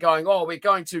year they'll be going, oh, we're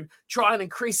going to try and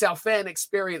increase our fan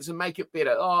experience and make it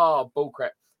better. Oh, bullcrap.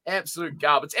 Absolute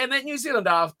garbage. And that New Zealand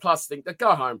R+ thing,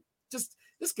 go home. Just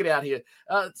get out here.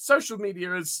 Social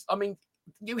media is, I mean,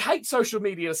 you hate social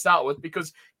media to start with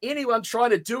because anyone trying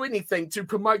to do anything to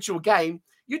promote your game,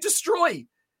 you destroy.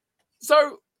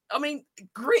 So, I mean,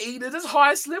 greed at its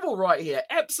highest level right here.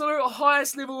 Absolute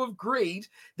highest level of greed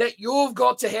that you've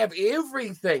got to have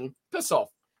everything. Piss off.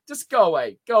 Just go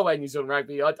away. Go away, New Zealand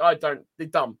Rugby. I don't. They're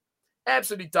dumb.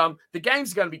 Absolutely dumb. The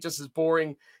game's going to be just as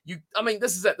boring.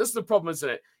 This is it. This is the problem, isn't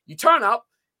it? You turn up.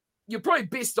 You're probably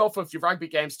best off if your rugby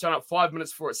games turn up 5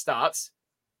 minutes before it starts.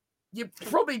 You're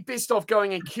probably best off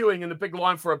going and queuing in the big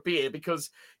line for a beer because,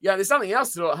 there's nothing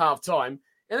else to do at half time.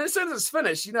 And as soon as it's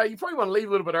finished, you probably want to leave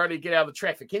a little bit early to get out of the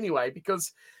traffic anyway,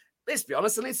 because let's be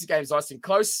honest, unless the game's nice and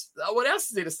close, what else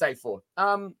is there to stay for?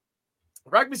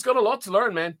 Rugby's got a lot to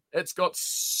learn, man. It's got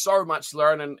so much to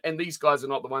learn, and these guys are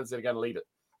not the ones that are going to lead it.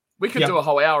 We could do a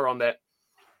whole hour on that.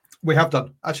 We have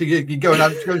done. Actually, you go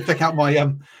and check out my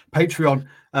Patreon.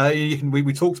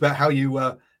 We talked about how you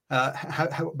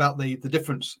how about the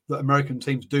difference that American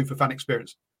teams do for fan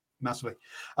experience, massively.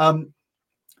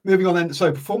 Moving on then.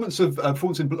 So performance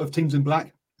of teams in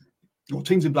black, or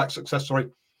teams in black success. Sorry,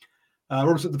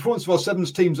 Robert, the performance of our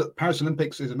sevens teams at the Paris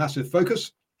Olympics is a massive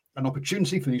focus, an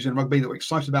opportunity for New Zealand Rugby that we're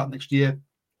excited about next year.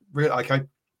 Really, okay.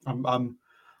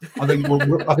 I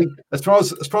think as far as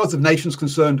the nation's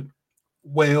concerned,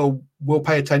 we'll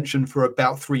pay attention for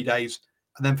about 3 days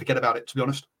and then forget about it, to be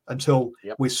honest, until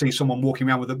we see someone walking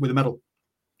around with a medal.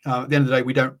 At the end of the day,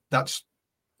 we don't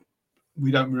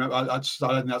remember. I don't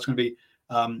think that's going to be.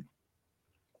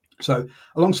 So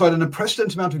alongside an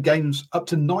unprecedented amount of games, up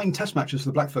to 9 test matches for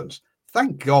the Black Ferns.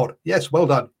 Thank God. Yes, well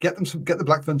done. Get the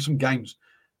Black Ferns some games.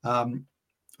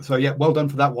 So yeah, well done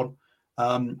for that one.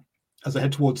 As they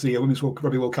head towards the Women's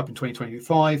Rugby World Cup in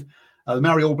 2025, the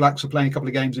Maori All Blacks are playing a couple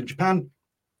of games in Japan,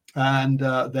 and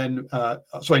then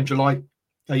in July.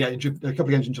 A couple of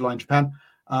games in July in Japan,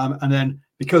 and then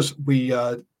because we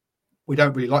don't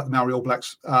really like the Maori All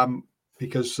Blacks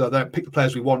because they don't pick the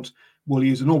players we want, we'll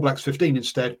use an All Blacks 15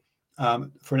 instead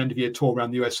for an end-of-year tour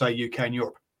around the USA, UK, and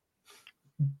Europe.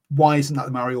 Why isn't that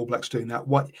the Maori All Blacks doing that?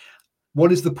 What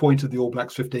is the point of the All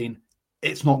Blacks 15?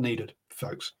 It's not needed,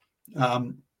 folks.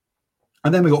 And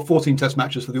then we've got 14 test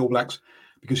matches for the All Blacks,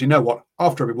 because you know what?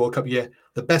 After every World Cup year,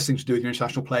 the best thing to do with your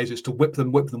international players is to whip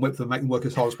them, make them work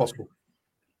as hard as possible.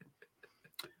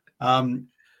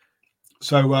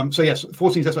 So yes,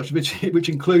 14 test matches, which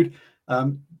include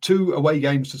 2 away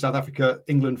games to South Africa,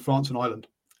 England, France, and Ireland.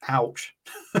 Ouch.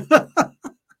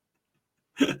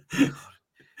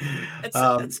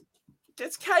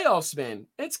 It's chaos, man.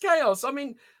 It's chaos. I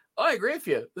mean, I agree with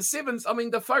you. The sevens, I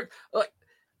mean, the folk, like,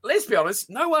 let's be honest,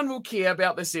 no one will care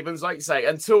about the sevens, like you say,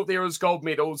 until there is gold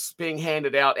medals being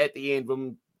handed out at the end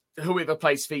when whoever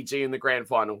plays Fiji in the grand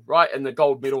final, right? In the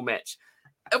gold medal match.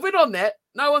 If we're on that,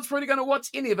 no one's really going to watch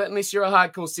any of it unless you're a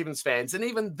hardcore sevens fans. And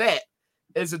even that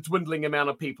is a dwindling amount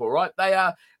of people, right?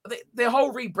 Their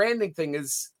whole rebranding thing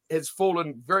has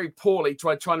fallen very poorly,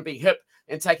 trying to be hip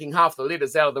and taking half the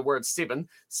letters out of the word seven.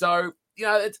 So, you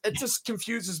know, it just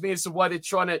confuses me as to what they're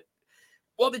trying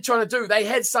to do. They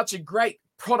had such a great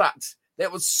product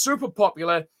that was super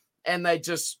popular, and they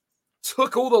just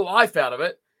took all the life out of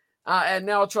it. And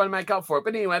now I'll try to make up for it.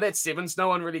 But anyway, that's sevens. No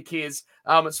one really cares.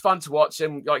 It's fun to watch.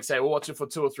 And like I say, we'll watch it for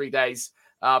 2 or 3 days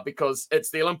because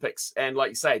it's the Olympics. And like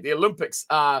you say, the Olympics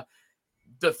are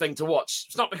the thing to watch.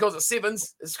 It's not because it's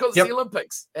sevens. It's because it's the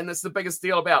Olympics. And that's the biggest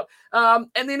deal about. And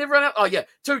then everyone else. Oh, yeah.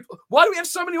 Why do we have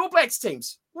so many All Blacks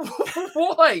teams?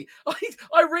 Why?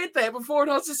 I read that before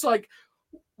and I was just like,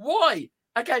 why?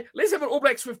 Okay, let's have an All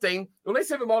Blacks 15, or let's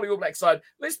have a Māori All Blacks side.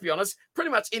 Let's be honest, pretty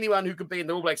much anyone who could be in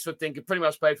the All Blacks 15 could pretty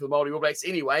much play for the Māori All Blacks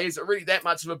anyway. Is it really that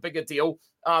much of a bigger deal?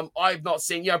 I've not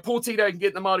seen, Paul Tito can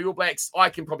get in the Māori All Blacks. I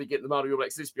can probably get in the Māori All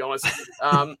Blacks, let's be honest.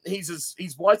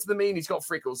 He's whiter than me and he's got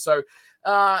freckles. So,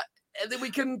 and then we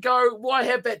can go, why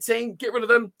have that team? Get rid of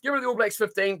them. Get rid of the All Blacks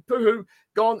 15. Poohoo.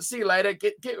 Gone. See you later.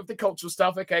 Get with the cultural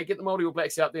stuff. Okay, get the Māori All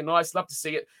Blacks out there. Nice. Love to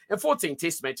see it. And 14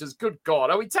 test matches. Good God.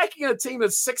 Are we taking a team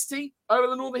of 60 over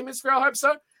the Northern Hemisphere? I hope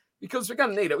so. Because we're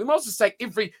going to need it. We might as well take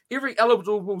every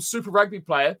eligible Super Rugby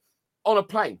player on a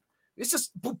plane.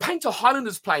 We'll paint a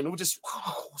Highlanders plane. We'll just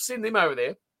send them over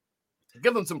there.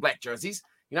 Give them some black jerseys.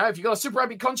 If you've got a Super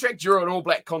Rugby contract, you're an All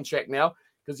Black contract now.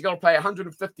 Because you've got to play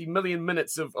 150 million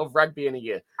minutes of rugby in a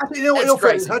year. Actually,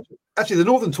 the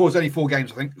Northern Tour is only 4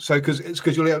 games, I think. So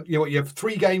because you have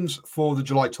 3 games for the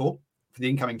July tour, for the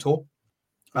incoming tour.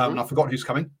 And I forgot who's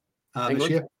coming this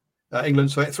year.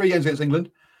 England. So 3 games against England.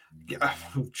 Yeah,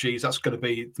 that's going to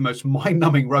be the most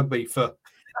mind-numbing rugby for.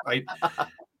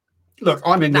 Look,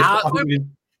 I'm English.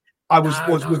 I was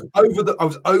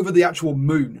over the actual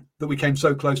moon that we came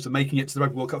so close to making it to the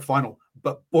Rugby World Cup final.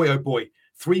 But boy, oh boy.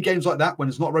 3 games like that when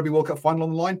it's not a Rugby World Cup final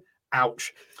on the line,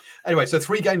 ouch. Anyway, so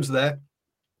 3 games there.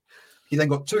 He then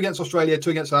got 2 against Australia, 2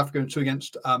 against South Africa, and 2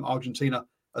 against Argentina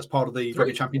as part of the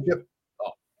Rugby Championship.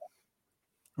 Oh.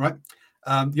 Right.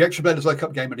 The extra Bledisloe World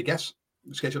Cup game, I'd guess,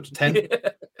 which gets you up to 10.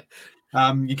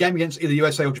 Your game against either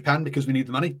USA or Japan because we need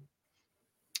the money.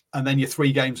 And then your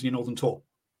 3 games in your Northern Tour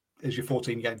is your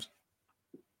 14 games.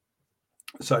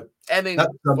 So, and then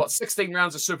 16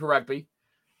 rounds of Super Rugby.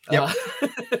 Yep.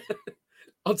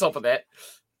 On top of that,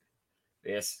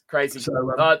 yes, crazy. So,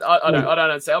 I don't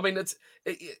understand.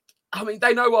 I mean,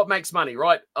 they know what makes money,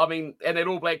 right? I mean, and that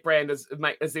All Black brand is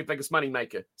their biggest money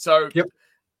maker. So,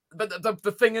 but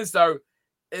the thing is, though,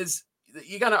 is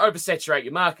you're going to oversaturate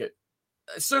your market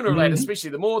sooner or later. Especially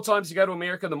the more times you go to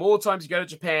America, the more times you go to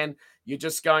Japan, you're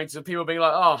just going to people being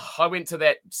like, "Oh, I went to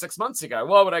that 6 months ago.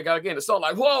 Why would I go again?" It's not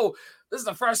like, "Whoa, this is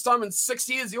the first time in 6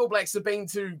 years the All Blacks have been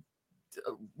to."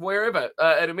 Wherever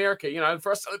in America,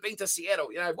 for us, I've been to Seattle,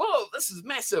 whoa, this is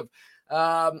massive.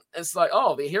 It's like,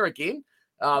 oh, they're here again.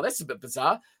 That's a bit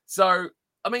bizarre. So,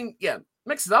 I mean, yeah,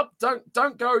 mix it up.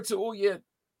 Don't go to all your,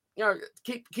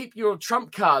 keep your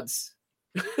trump cards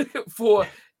for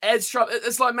as Trump.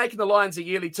 It's like making the Lions a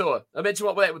yearly tour. Imagine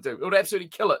what that would do. It would absolutely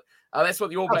kill it. That's what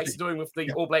the All Blacks are doing with the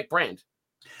All Black brand.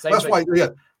 Same That's thing. why, yeah,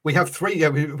 we have three. Yeah,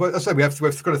 we've got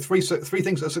three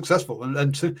things that are successful,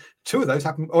 and two of those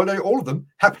happen. Or no, all of them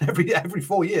happen every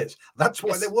 4 years. That's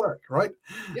why Yes. they work, right?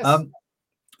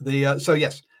 Yes. So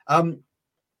yes.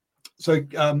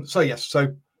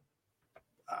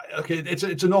 Okay,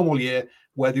 it's a normal year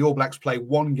where the All Blacks play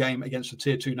one game against a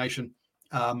tier 2 nation,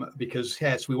 because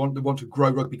yes, we want to grow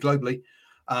rugby globally,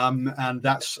 and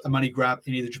that's a money grab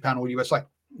in either Japan or USA.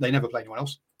 They never play anyone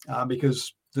else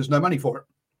because there's no money for it.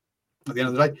 At the end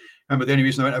of the day, remember the only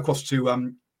reason I went across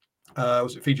to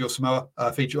was it Fiji or Samoa?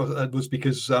 Fiji was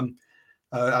because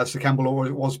Alistair Campbell, or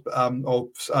it was no,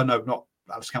 not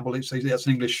Alistair Campbell. That's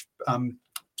an English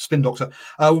spin doctor.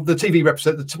 The TV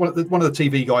representative, one of the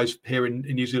TV guys here in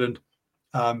New Zealand,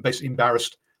 basically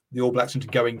embarrassed the All Blacks into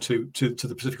going to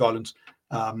the Pacific Islands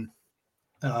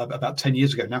about 10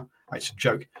 years ago now. It's a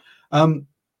joke.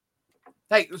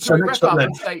 Hey, so we wrap up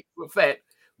and say with that,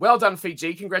 well done,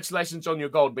 Fiji. Congratulations on your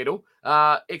gold medal.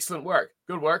 Excellent work.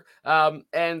 Good work.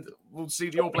 And we'll see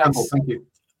the All Blacks. Campbell, thank you.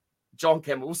 John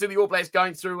Campbell. We'll see the All Blacks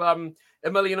going through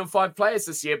 1,000,005 players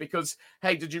this year because,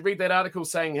 hey, did you read that article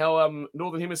saying how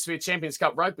Northern Hemisphere Champions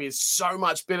Cup rugby is so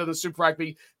much better than Super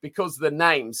Rugby because of the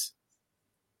names?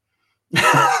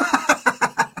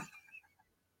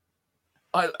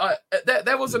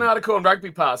 That was an article on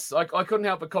Rugby Pass. I couldn't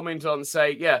help but comment on and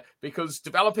say, yeah, because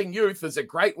developing youth is a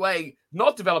great way,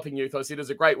 not developing youth, I said, is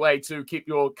a great way to keep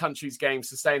your country's game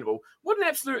sustainable. What an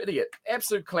absolute idiot.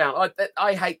 Absolute clown.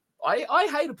 I hate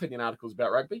opinion articles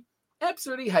about rugby.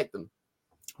 Absolutely hate them.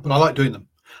 But I like doing them.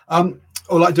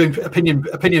 Or like doing opinion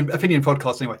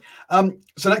podcasts anyway.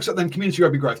 So next up then, community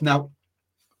rugby growth. Now,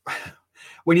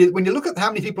 when you look at how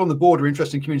many people on the board are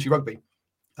interested in community rugby,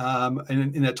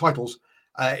 in their titles,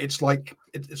 it's like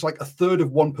a third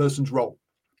of one person's role.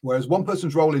 Whereas one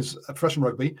person's role is professional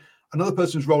rugby, another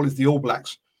person's role is the All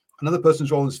Blacks, another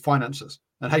person's role is finances.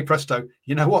 And hey presto,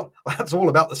 you know what? That's all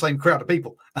about the same crowd of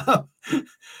people.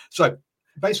 So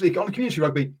basically, on community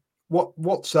rugby, what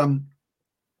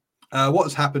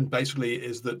has happened basically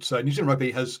is that New Zealand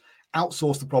Rugby has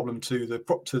outsourced the problem to the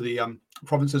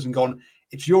provinces and gone,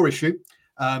 it's your issue,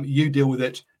 you deal with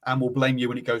it, and we'll blame you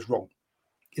when it goes wrong.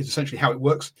 Is essentially how it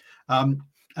works. And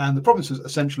the provinces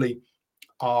essentially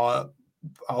are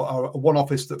one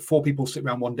office that 4 people sit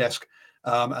around one desk,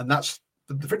 and that's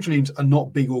the provincial unions are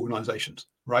not big organisations,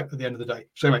 right? At the end of the day.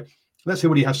 So anyway, let's hear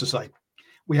what he has to say.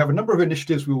 We have a number of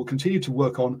initiatives we will continue to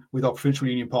work on with our provincial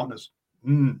union partners.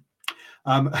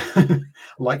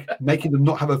 Like making them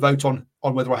not have a vote on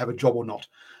whether I have a job or not.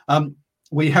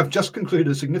 We have just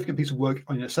concluded a significant piece of work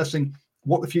on assessing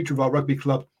what the future of our rugby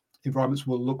club environments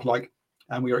will look like,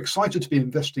 and we are excited to be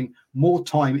investing more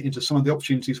time into some of the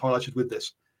opportunities highlighted with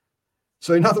this.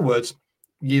 So in other words,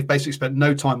 you've basically spent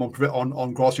no time on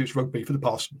grassroots rugby for the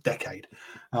past decade.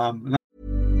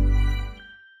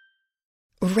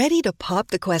 Ready to pop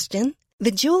the question?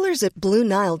 The jewelers at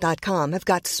BlueNile.com have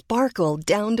got sparkle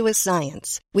down to a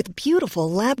science with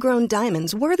beautiful lab-grown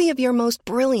diamonds worthy of your most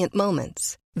brilliant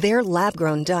moments. Their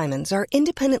lab-grown diamonds are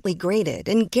independently graded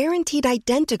and guaranteed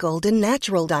identical to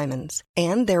natural diamonds,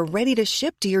 and they're ready to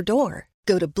ship to your door.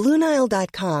 Go to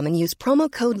BlueNile.com and use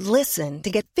promo code LISTEN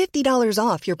to get $50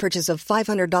 off your purchase of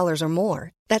 $500 or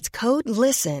more. That's code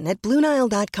LISTEN at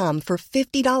BlueNile.com for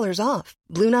 $50 off.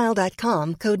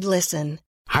 BlueNile.com, code LISTEN.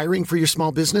 Hiring for your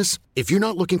small business? If you're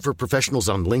not looking for professionals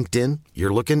on LinkedIn,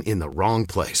 you're looking in the wrong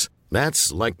place.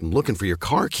 That's like looking for your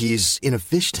car keys in a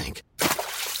fish tank.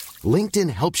 LinkedIn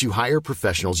helps you hire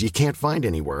professionals you can't find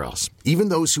anywhere else, even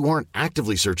those who aren't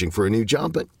actively searching for a new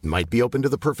job but might be open to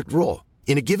the perfect role.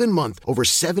 In a given month, over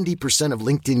 70% of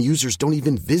LinkedIn users don't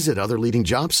even visit other leading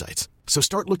job sites. So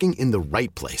start looking in the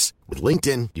right place. With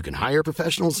LinkedIn, you can hire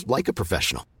professionals like a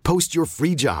professional. Post your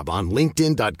free job on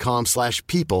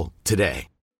linkedin.com/people today.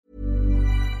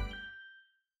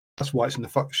 That's why it's in the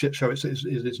fuck shit show it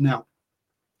is now.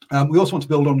 We also want to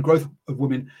build on growth of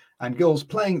women and girls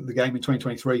playing the game in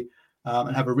 2023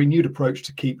 and have a renewed approach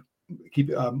to keep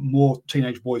more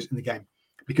teenage boys in the game.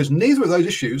 Because neither of those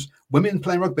issues, women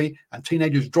playing rugby and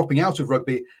teenagers dropping out of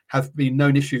rugby, have been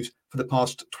known issues for the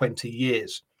past 20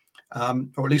 years,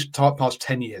 or at least past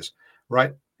 10 years,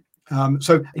 right?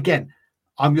 So again,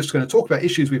 I'm just going to talk about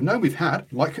issues we've had,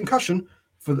 like concussion,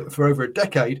 for over a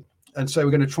decade, and say we're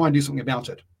going to try and do something about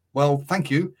it. Well, thank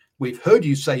you. We've heard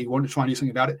you say you want to try and do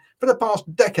something about it for the past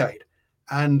decade,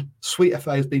 and sweet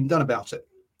FA has been done about it.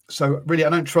 So really, I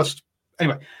don't trust.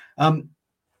 Anyway,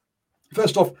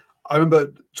 first off, I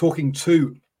remember talking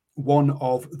to one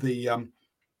of the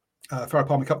Farah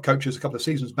Palmer Cup coaches a couple of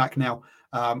seasons back now,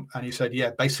 and he said,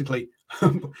 yeah, basically,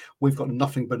 we've got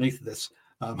nothing beneath this.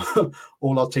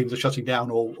 All our teams are shutting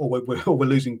down, or we're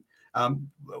losing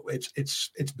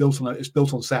It's built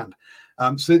on sand.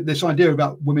 So this idea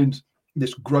about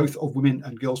this growth of women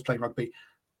and girls playing rugby,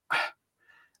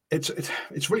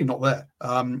 it's really not there,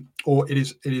 or it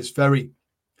is very,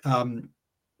 or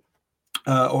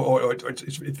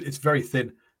it's very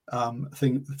thin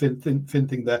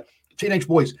thing there. Teenage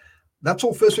boys, that's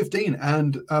all first 15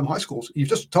 and high schools. You've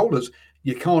just told us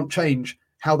you can't change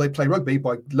how they play rugby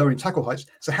by lowering tackle heights.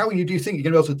 So how do you think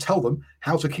you're going to be able to tell them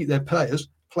how to keep their players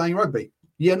playing rugby?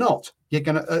 You're not. You're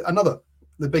going to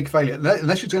the big failure.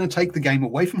 Unless you're going to take the game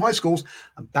away from high schools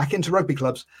and back into rugby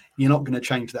clubs, you're not going to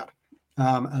change that.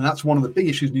 And that's one of the big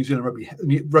issues New Zealand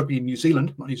rugby in New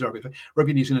Zealand, not New Zealand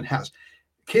rugby in New Zealand has.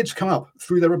 Kids come up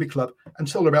through their rugby club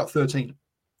until they're about 13.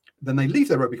 Then they leave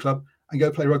their rugby club and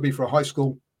go play rugby for a high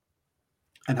school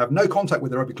and have no contact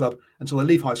with the rugby club until they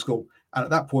leave high school. And at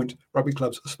that point, rugby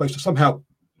clubs are supposed to somehow,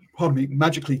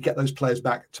 magically get those players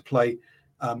back to play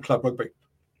club rugby.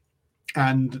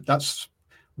 And that's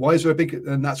why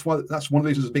that's one of the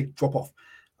reasons there's a big drop off.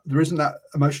 There isn't that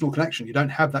emotional connection. You don't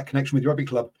have that connection with your rugby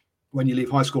club when you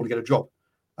leave high school to get a job.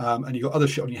 And you've got other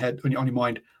shit on your head, on your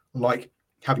mind, like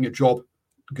having a job,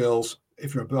 girls,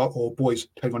 if you're or boys,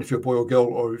 depending on if you're a boy or girl,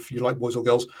 or if you like boys or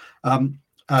girls. Well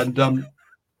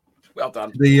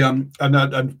done.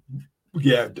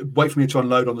 Yeah, wait for me to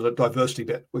unload on the diversity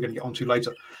bit. We're going to get onto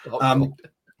later.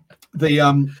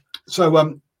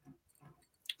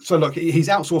 So look, he's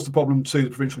outsourced the problem to the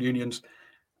provincial unions.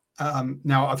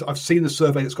 Now I've seen the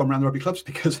survey that's gone around the rugby clubs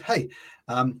because there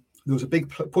was a big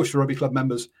push for rugby club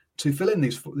members to fill in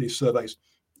these surveys,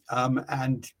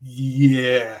 and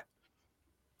yeah,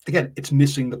 again, it's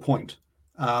missing the point.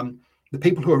 The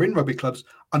people who are in rugby clubs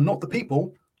are not the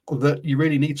people that you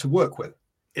really need to work with.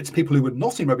 It's people who are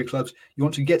not in rugby clubs. You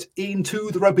want to get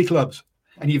into the rugby clubs.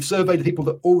 And you've surveyed the people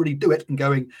that already do it and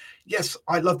going, yes,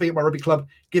 I love being at my rugby club.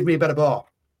 Give me a better bar.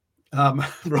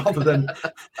 Rather than,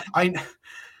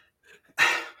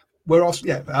 where else?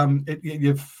 Yeah,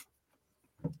 you've,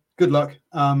 good luck.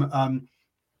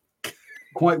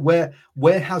 Quite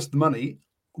where has the money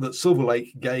that Silver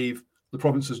Lake gave the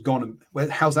provinces gone,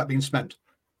 and how's that being spent?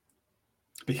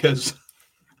 Because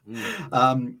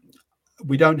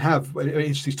we don't have.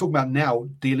 He's talking about now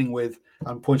dealing with.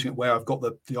 I'm pointing at where I've got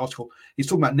the article. He's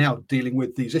talking about now dealing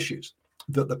with these issues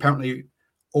that apparently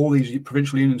all these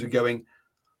provincial unions are going,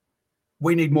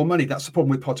 we need more money. That's the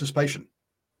problem with participation.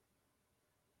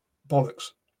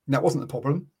 Bollocks. And that wasn't the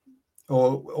problem.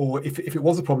 Or if it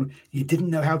was a problem, he didn't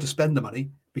know how to spend the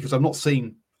money, because I've not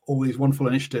seen all these wonderful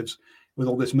initiatives with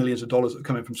all this millions of dollars that are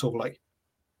coming from Silver Lake.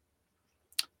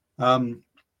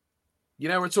 You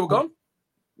know where it's all gone?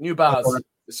 New bars.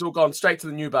 It's all gone straight to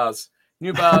the new bars.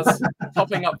 New bars,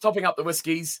 topping up the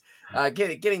whiskies,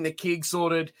 getting the keg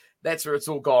sorted. That's where it's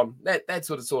all gone. That's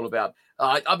what it's all about.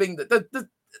 I mean,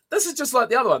 this is just like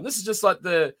the other one. This is just like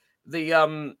the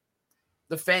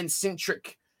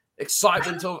fan-centric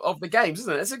excitement of the games,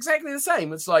 isn't it? It's exactly the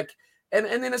same. It's like, and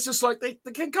then it's just like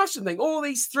the concussion thing. All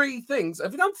these three things.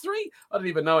 Have we done three? I don't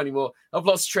even know anymore. I've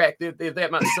lost track. They're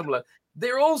that much similar.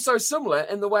 They're all so similar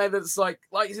in the way that it's like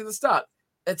you said at the start.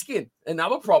 It's, again,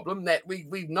 another problem that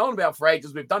we've known about for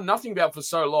ages. We've done nothing about for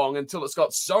so long until it's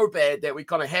got so bad that we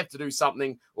kind of have to do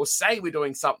something or say we're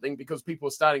doing something because people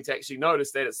are starting to actually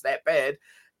notice that it's that bad.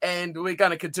 And we're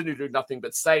going to continue to do nothing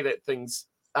but say that things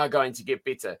are going to get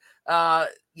better.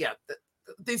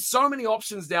 There's so many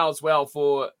options now as well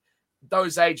for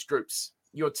those age groups,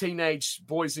 your teenage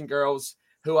boys and girls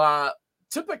who are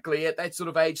typically at that sort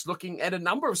of age looking at a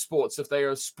number of sports. If they are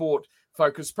a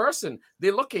sport-focused person,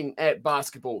 they're looking at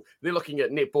basketball. They're looking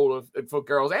at netball for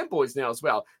girls and boys now as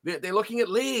well. They're looking at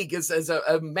league as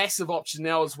a massive option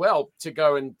now as well to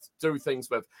go and do things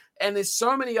with. And there's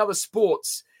so many other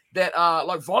sports that are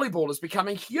like volleyball is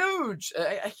becoming huge,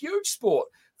 a huge sport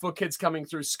for kids coming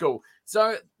through school.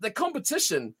 So the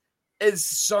competition is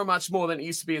so much more than it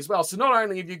used to be as well. So not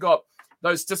only have you got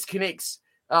those disconnects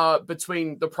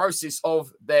between the process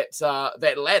of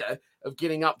that ladder of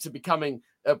getting up to becoming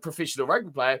a professional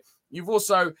rugby player, you've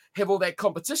also have all that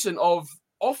competition of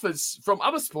offers from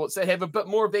other sports that have a bit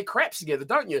more of their crap together,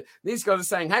 don't you? These guys are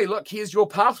saying, hey, look, here's your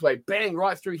pathway. Bang,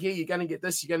 right through here. You're going to get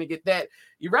this. You're going to get that.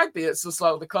 Your rugby, it's just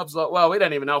like the club's like, well, we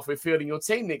don't even know if we're fielding your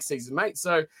team next season, mate.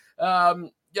 So,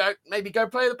 maybe go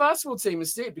play the basketball team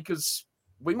instead, because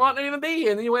we might not even be here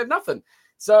and then you have nothing.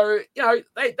 So,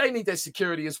 they need their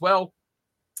security as well.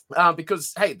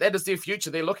 Because, hey, that is their future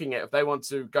they're looking at if they want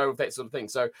to go with that sort of thing.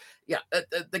 So,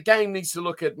 the game needs to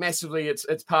look at massively its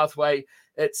pathway,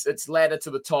 its ladder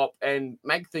to the top, and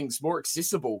make things more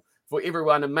accessible for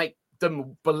everyone and make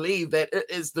them believe that it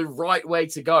is the right way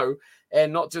to go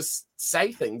and not just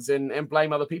say things and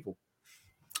blame other people.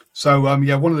 So,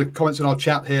 one of the comments in our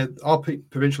chat here, our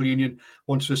provincial union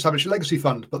wants to establish a legacy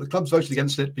fund, but the clubs voted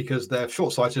against it because they're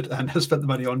short-sighted and have spent the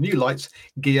money on new lights,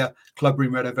 gear, club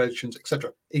room renovations,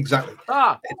 etc. Exactly.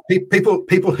 People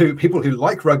who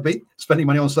like rugby, spending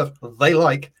money on stuff they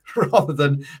like, rather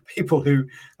than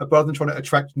trying to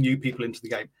attract new people into the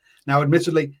game. Now,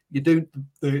 admittedly, you do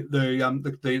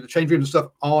the change rooms and stuff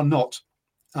are not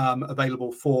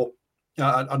available for.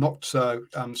 Are not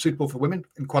suitable for women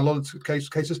in quite a lot of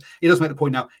cases. He does make the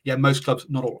point now. Yeah, most clubs,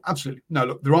 not all. Absolutely, no.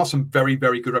 Look, there are some very,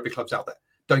 very good rugby clubs out there.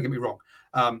 Don't get me wrong,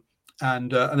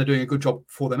 and they're doing a good job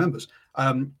for their members.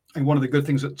 And one of the good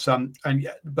things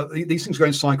but these things go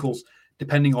in cycles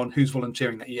depending on who's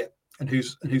volunteering that year and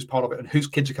who's part of it and whose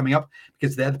kids are coming up,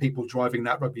 because they're the people driving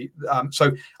that rugby.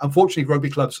 So unfortunately,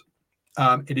 rugby clubs,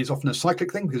 it is often a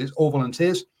cyclic thing because it's all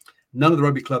volunteers. None of the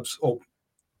rugby clubs, or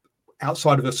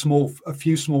outside of a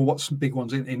few small big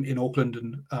ones in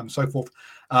Auckland and so forth,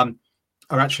 are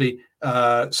actually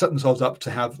set themselves up to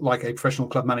have like a professional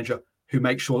club manager who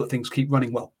makes sure that things keep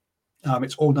running well.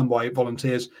 It's all done by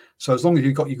volunteers. So as long as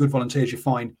you've got your good volunteers, you're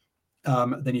fine.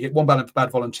 Then you get one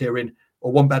bad volunteer in,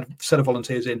 or one bad set of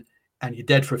volunteers in, and you're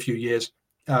dead for a few years.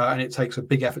 And it takes a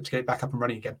big effort to get it back up and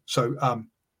running again. So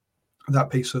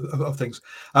that piece of things.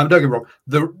 Don't get me wrong,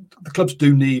 the clubs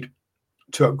do need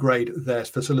to upgrade their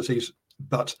facilities,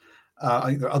 but I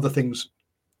think there are other things.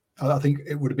 I think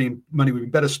money would be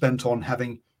better spent on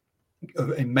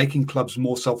in making clubs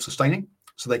more self-sustaining,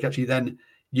 so they can actually then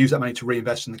use that money to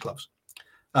reinvest in the clubs.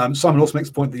 Simon also makes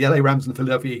the point that the LA Rams and the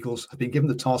Philadelphia Eagles have been given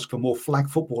the task for more flag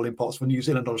football in parts for New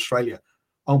Zealand or Australia.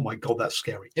 Oh my God, that's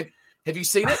scary. Have you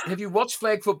seen it? Have you watched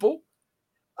flag football?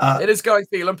 It is going to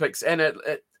the Olympics, and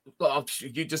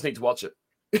you just need to watch it.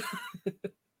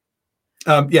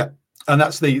 Yeah. And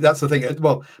that's the thing.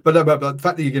 Well, but the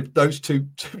fact that you give those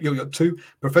you've got two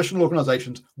professional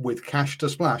organisations with cash to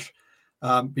splash,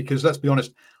 because let's be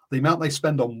honest, the amount they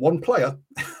spend on one player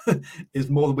is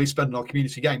more than we spend on our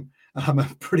community game,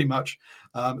 pretty much.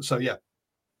 So yeah,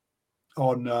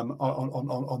 on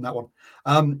that one.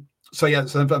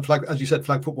 So flag, as you said,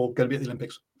 flag football going to be at the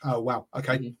Olympics. Oh wow,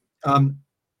 okay. Mm-hmm.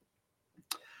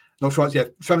 Not sure. Yeah,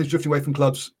 families drifting away from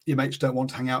clubs. Your mates don't want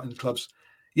to hang out in clubs.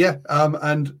 Yeah,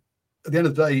 and at the end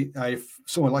of the day, if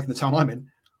someone like in the town I'm in,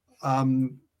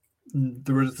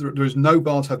 there is no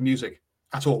bars have music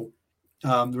at all.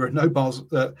 There are no bars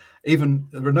there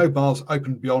are no bars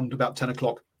open beyond about 10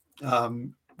 o'clock.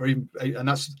 And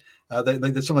that's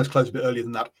they sometimes close a bit earlier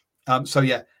than that. So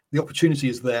yeah, the opportunity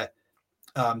is there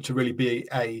to really be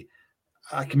a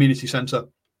community centre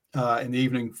in the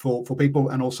evening for people,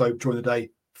 and also during the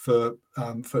day for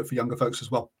younger folks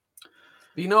as well.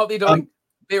 You know what they're doing?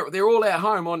 They're all at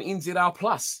home on NZR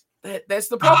Plus. That's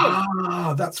the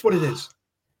problem. That's what it is.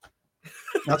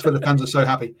 That's where the fans are so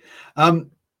happy.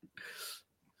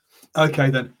 Okay,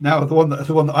 then. Now the one that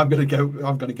I'm going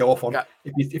to go off on. Yeah.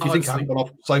 If you think I haven't gone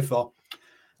off so far.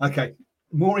 Okay,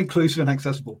 more inclusive and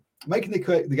accessible. Making the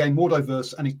game more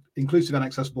diverse and inclusive and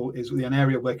accessible is an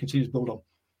area we're continuing to build on.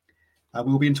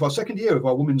 We will be into our second year of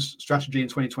our women's strategy in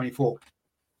 2024.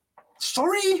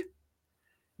 Sorry,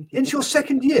 into your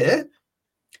second year.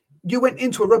 You went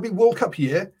into a Rugby World Cup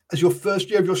year as your first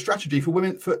year of your strategy for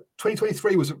women. For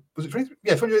 2023 was it 2023?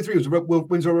 Yeah, 2023 was a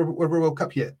Women's World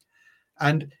Cup year,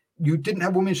 and you didn't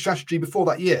have women's strategy before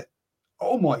that year.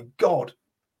 Oh my God!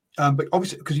 But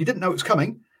obviously, because you didn't know it was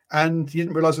coming, and you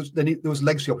didn't realise there was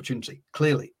legacy opportunity.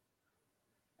 Clearly.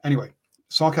 Anyway,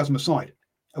 sarcasm aside,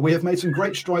 we have made some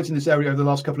great strides in this area over the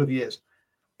last couple of years.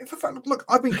 In fact, look,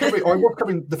 I was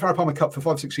covering the Farah Palmer Cup for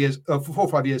 4 or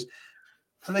 5 years.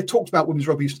 And they talked about women's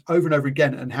rugby over and over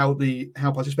again, and how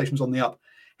participation was on the up.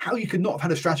 How you could not have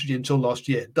had a strategy until last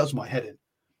year does my head in.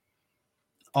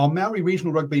 Our Maori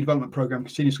Regional Rugby Development Programme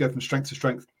continues to go from strength to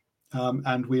strength,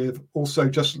 and we have also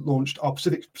just launched our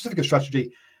Pacifica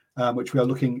strategy, which we are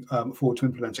looking forward to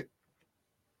implementing.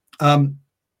 The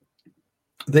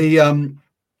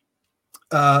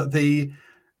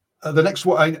next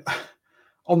one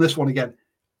on this one again.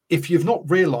 If you've not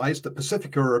realised that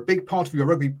Pacifica are a big part of your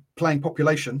rugby playing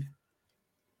population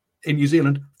in New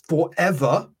Zealand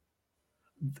forever,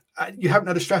 you haven't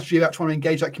had a strategy about trying to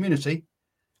engage that community,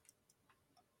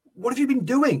 what have you been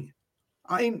doing?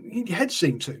 I mean, your head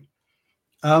seemed to.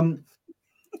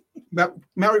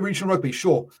 Maori Regional Rugby,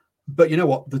 sure. But you know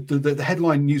what? The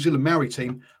headline New Zealand Maori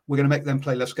team, we're going to make them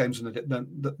play less games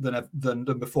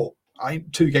than before.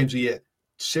 2 games a year.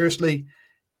 Seriously?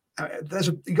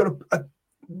 You've got a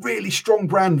really strong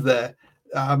brand there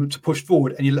to push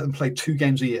forward, and you let them play 2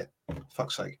 games a year. For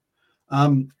fuck's sake.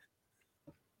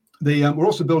 We're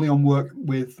also building on work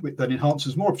that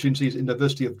enhances more opportunities in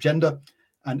diversity of gender,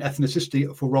 and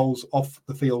ethnicity for roles off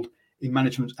the field in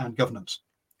management and governance.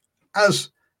 As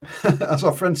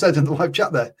our friend said in the live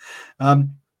chat there,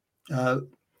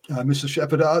 Mr.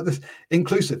 Shepherd,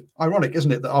 inclusive. Ironic,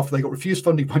 isn't it, that after they got refused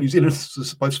funding by New Zealand,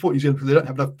 by Sport New Zealand, because they don't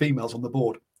have enough females on the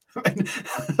board.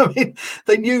 I mean,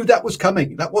 they knew that was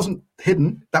coming. That wasn't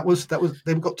hidden. They were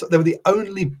the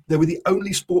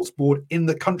only sports board in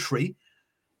the country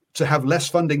to have less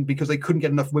funding because they couldn't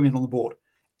get enough women on the board.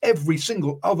 Every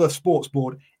single other sports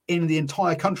board in the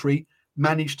entire country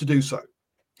managed to do so.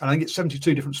 And I think it's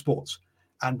 72 different sports.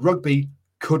 And rugby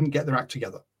couldn't get their act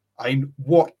together. I mean,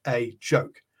 what a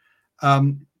joke.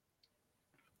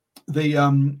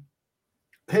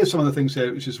 Here's some of the things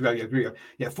here, which is really agree.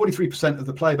 Yeah, 43% of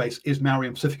the player base is Maori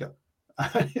and Pacifica.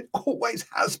 It always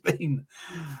has been.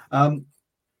 The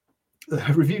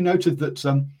review noted that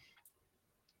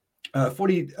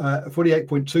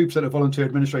 48.2% of volunteer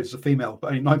administrators are female,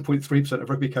 but only 9.3% of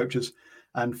rugby coaches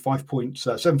and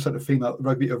 5.7% of female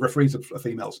rugby referees are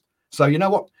females. So you know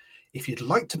what? If you'd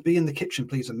like to be in the kitchen,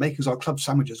 please, and make us our club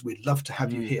sandwiches, we'd love to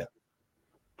have you here.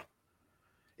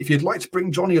 If you'd like to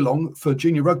bring Johnny along for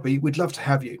junior rugby, we'd love to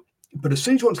have you. But as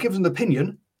soon as you want to give us an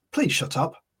opinion, please shut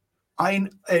up.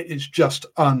 It's just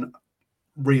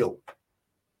unreal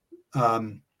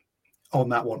on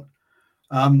that one.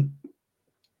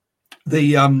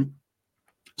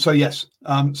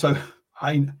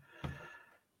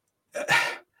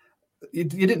 You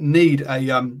didn't need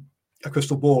a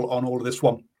crystal ball on all of this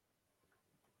one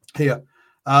here.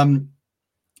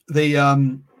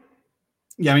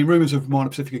 Rumours of Moana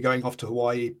Pacifica going off to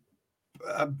Hawaii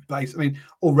base. I mean,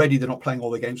 already they're not playing all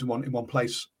their games in one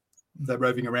place. They're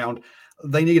roving around.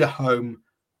 They need a home,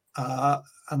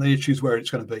 and they need to choose where it's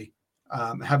going to be.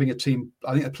 Having a team,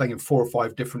 I think they're playing in 4 or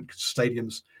 5 different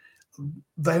stadiums.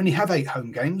 They only have 8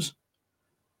 home games.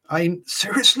 I mean,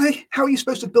 seriously? How are you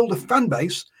supposed to build a fan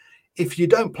base if you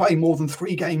don't play more than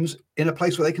 3 games in a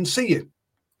place where they can see you?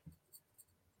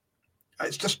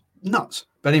 It's just nuts.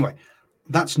 But anyway,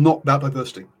 that's not about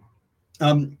diversity.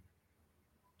 Before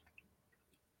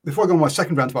I go on my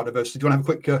second rant about diversity, do you want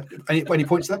to have a quick any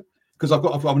points there? Because I've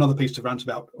got another piece to rant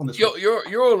about on this.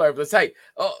 You're all over this. Hey,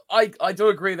 I do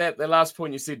agree that the last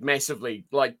point you said massively.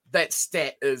 Like that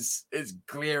stat is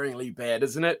glaringly bad,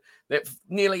 isn't it? That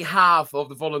nearly half of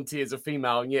the volunteers are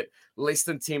female, and yet less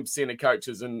than 10% of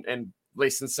coaches and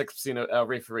less than 6% are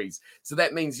referees. So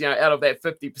that means, out of that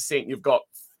 50%, you've got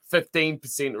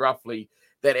 15% roughly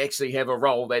that actually have a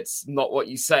role that's not what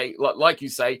you say, like you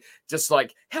say, just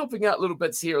like helping out little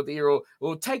bits here or there, or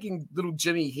taking little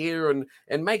Jimmy here and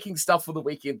making stuff for the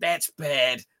weekend. That's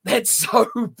bad. That's so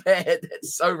bad.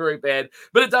 That's so very bad.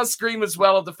 But it does scream as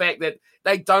well of the fact that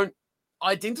they don't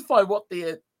identify what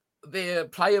their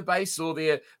player base or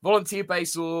their volunteer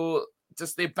base or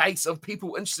just their base of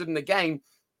people interested in the game.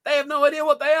 They have no idea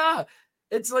what they are.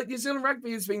 It's like New Zealand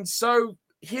rugby has been so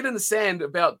head in the sand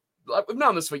about, like, we've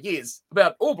known this for years,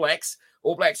 about All Blacks,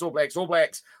 All Blacks, All Blacks, All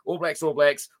Blacks, All Blacks, All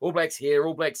Blacks, All Blacks here,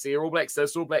 All Blacks there, All Blacks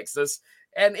this, All Blacks this.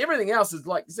 And everything else is,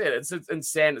 like you said, it's in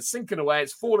sand, it's sinking away,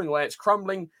 it's falling away, it's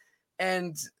crumbling.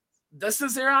 And this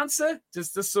is their answer?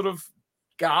 Just this sort of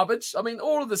garbage? I mean,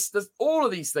 all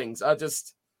of these things are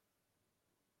just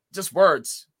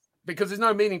words, because there's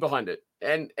no meaning behind it.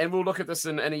 And we'll look at this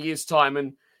in a year's time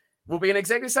and we'll be in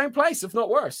exactly the same place, if not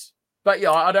worse. But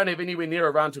yeah, I don't have anywhere near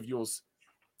a rant of yours.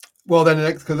 Well, then the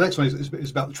next one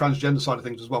is about the transgender side of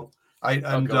things as well.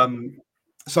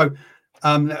 So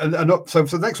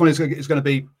the next one is going to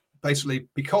be basically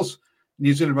because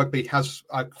New Zealand rugby has,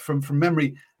 from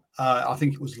memory, I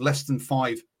think it was less than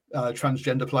 5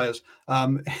 transgender players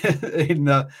from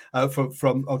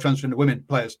transgender women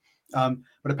players. But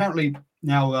apparently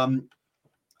now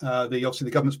the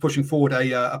government's pushing forward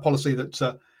a policy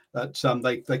that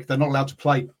they're not allowed to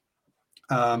play.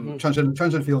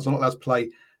 Transgender fields are not allowed to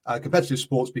play competitive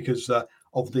sports because of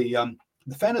the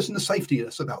fairness and the safety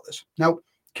about this. Now,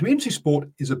 community sport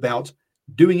is about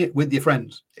doing it with your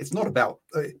friends. It's not about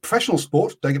professional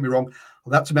sport. Don't get me wrong.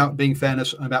 That's about being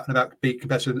fairness and about being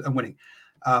competitive and winning.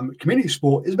 Community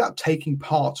sport is about taking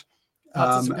part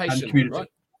and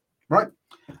community. Right?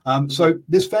 So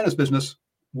this fairness business,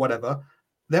 whatever.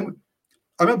 Then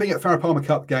I remember being at Farah Palmer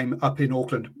Cup game up in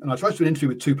Auckland, and I tried to do an interview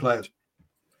with 2 players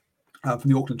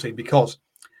from the Auckland team because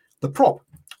the prop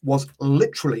was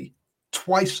literally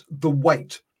twice the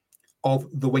weight of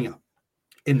the winger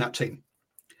in that team.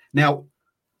 Now,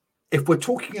 if we're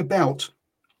talking about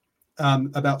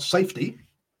safety,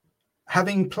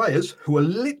 having players who are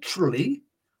literally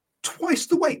twice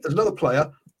the weight as another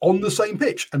player on the same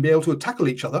pitch and be able to tackle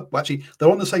each other. Well, actually,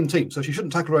 they're on the same team, so she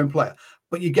shouldn't tackle her own player.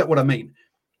 But you get what I mean.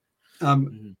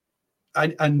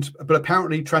 but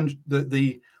apparently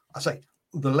the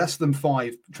less than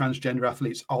 5 transgender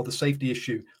athletes are the safety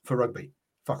issue for rugby.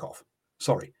 Fuck off.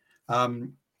 Sorry. What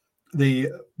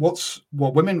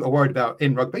women are worried about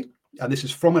in rugby, and this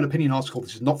is from an opinion article,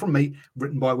 this is not from me,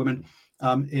 written by women,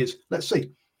 is, let's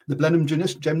see, the Blenheim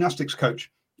gymnastics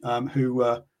coach,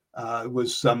 who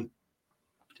was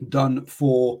done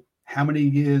for how many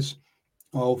years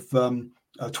of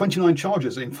 29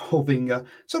 charges involving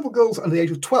several girls under the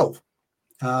age of 12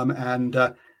 and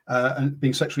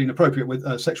being sexually inappropriate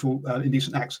with sexual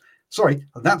indecent acts. Sorry,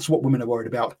 that's what women are worried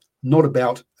about, not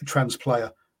about a trans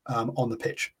player on the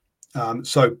pitch.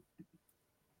 So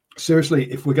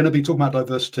seriously, if we're going to be talking about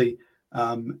diversity,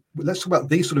 let's talk about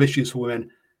these sort of issues for women,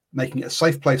 making it a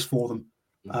safe place for them,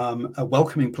 a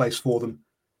welcoming place for them,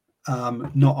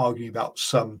 not arguing about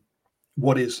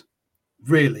what is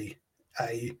really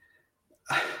a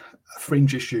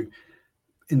fringe issue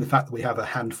in the fact that we have a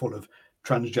handful of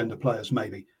transgender players,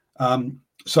 maybe.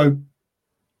 So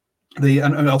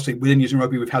and obviously within using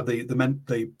rugby, we've had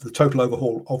the total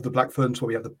overhaul of the Black Ferns, where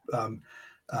we have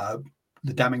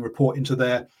the damning report into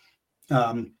there.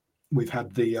 We've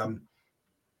had the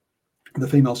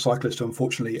female cyclist who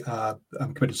unfortunately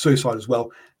committed suicide as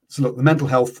well. So look, the mental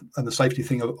health and the safety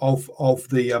thing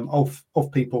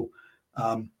of people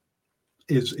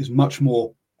is much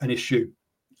more an issue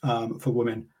for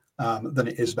women than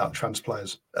it is about trans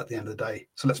players at the end of the day.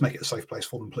 So let's make it a safe place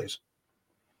for them, please.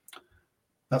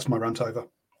 That's my rant over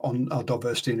on our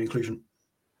diversity and inclusion.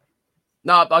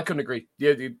 No, I couldn't agree.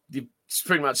 You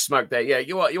pretty much smoked that. Yeah,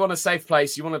 you want a safe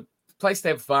place. You want a place to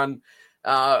have fun,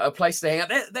 a place to hang out.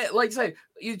 That, like you say,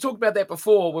 you talked about that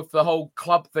before with the whole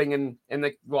club thing and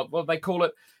the what they call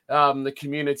it, the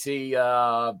community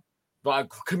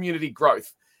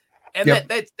growth. And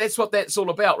yep. That's what that's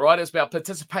all about, right? It's about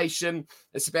participation.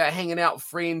 It's about hanging out with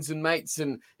friends and mates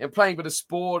and playing a bit of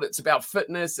sport. It's about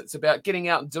fitness. It's about getting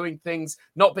out and doing things,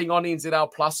 not being on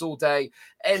NZL Plus all day,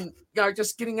 and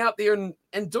just getting out there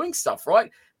and doing stuff,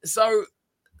 right? So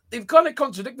they've kind of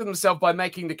contradicted themselves by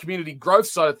making the community growth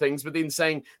side of things, but then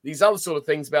saying these other sort of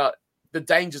things about the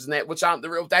dangers and that, which aren't the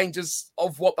real dangers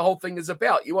of what the whole thing is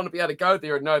about. You want to be able to go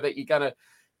there and know that you're going to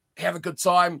have a good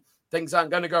time. Things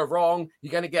aren't going to go wrong.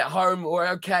 You're going to get home or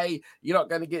okay. You're not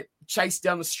going to get chased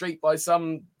down the street by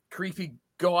some creepy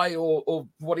guy or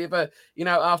whatever,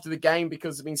 after the game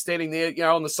because they've been standing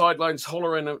there, on the sidelines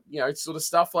hollering, sort of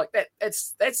stuff like that.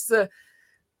 That's the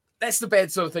bad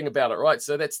sort of thing about it, right?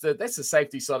 So that's the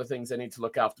safety side of things they need to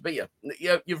look after. But yeah,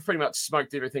 you've pretty much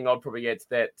smoked everything I'd probably add to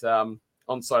that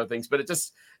on side of things. But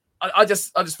I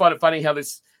just find it funny how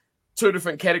there's two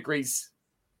different categories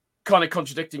kind of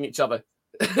contradicting each other.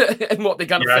 And what they're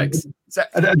going to fix. So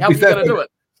how are you going to do it?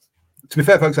 To be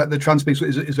fair, folks, the trans piece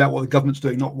is about what the government's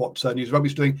doing, not what News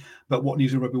Rugby's doing, but what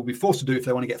News Rugby will be forced to do if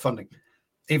they want to get funding.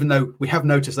 Even though we have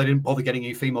noticed they didn't bother getting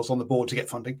any females on the board to get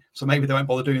funding, so maybe they won't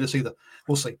bother doing this either.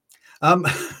 We'll see. But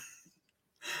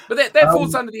that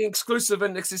falls under the exclusive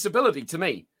and accessibility to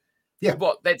me. Yeah,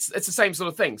 it's the same sort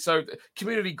of thing. So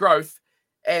community growth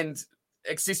and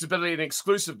accessibility and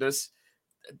exclusiveness.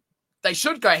 They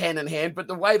should go hand in hand, but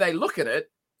the way they look at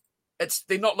it,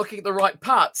 they're not looking at the right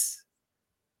parts.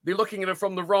 They're looking at it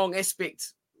from the wrong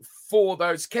aspect for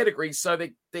those categories. So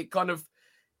they're kind of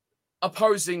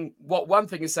opposing what one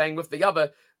thing is saying with the other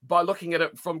by looking at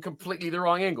it from completely the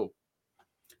wrong angle.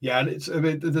 Yeah, and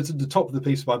the top of the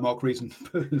piece by Mark Reason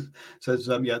says,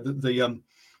 the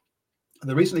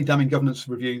recently damning governance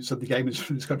review said the game in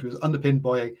this country was underpinned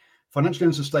by a financially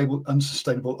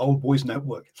unsustainable old boys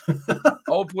network.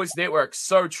 Old boys network,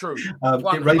 so true.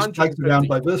 It raised flags around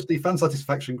diversity, fan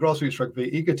satisfaction, grassroots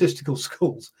rugby, egotistical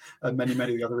schools, and many,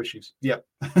 many other issues. Yeah,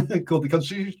 called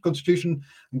the Constitution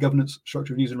and Governance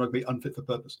Structure of News and Rugby unfit for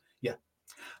purpose. Yeah.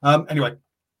 Anyway,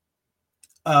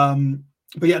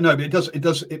 but yeah, no, but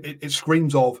it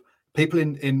screams of people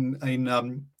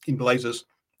in blazers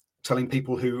telling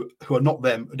people who are not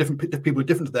them, people who are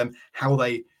different to them, how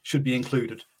they should be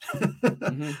included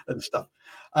and stuff.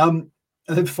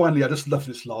 And then finally, I just love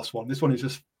this last one. This one is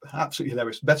just absolutely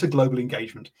hilarious. Better global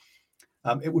engagement.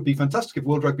 It would be fantastic if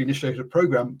World Rugby initiated a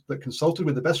program that consulted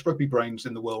with the best rugby brains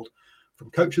in the world,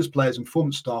 from coaches, players, and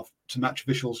performance staff to match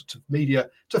officials, to media,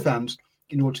 to fans,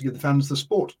 in order to give the fans the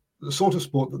sort of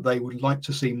sport that they would like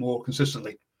to see more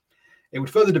consistently. It would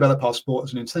further develop our sport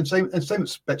as an entertainment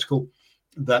spectacle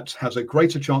that has a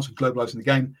greater chance of globalizing the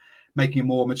game, making a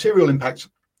more material impact,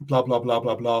 blah, blah, blah,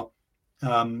 blah, blah.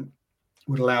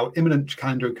 Would allow imminent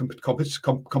calendar and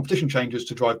competition changes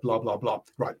to drive blah, blah, blah.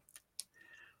 Right.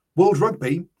 World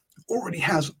Rugby already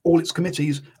has all its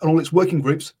committees and all its working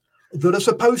groups that are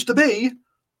supposed to be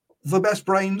the best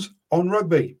brains on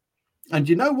rugby. And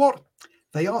you know what?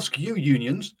 They ask you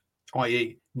unions,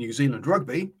 i.e. New Zealand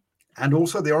Rugby, and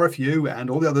also the RFU and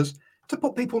all the others, to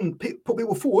put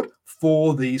people forward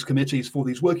for these committees, for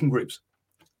these working groups.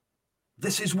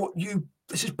 This is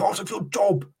part of your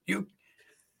job. You're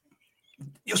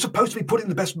supposed to be putting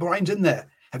the best brains in there.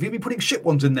 Have you been putting shit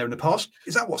ones in there in the past?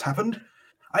 Is that what's happened?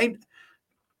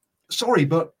 Sorry,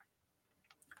 but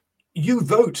you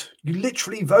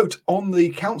literally vote on the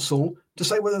council to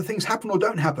say whether things happen or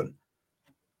don't happen.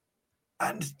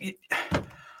 And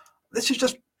this is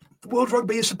just, World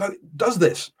Rugby does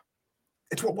this.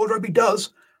 It's what World Rugby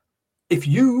does. If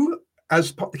you,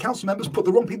 as the council members, put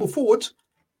the wrong people forward,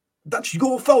 that's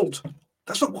your fault.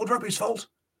 That's not World Rugby's fault.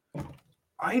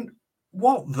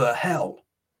 What the hell?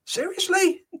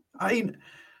 Seriously?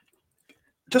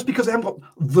 Just because they haven't got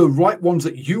the right ones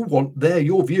that you want, they're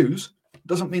your views,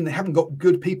 doesn't mean they haven't got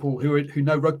good people who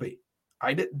know rugby.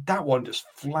 That one just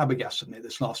flabbergasted me,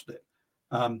 this last bit.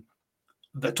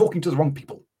 They're talking to the wrong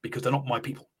people because they're not my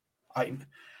people.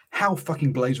 How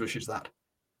fucking blazerish is that?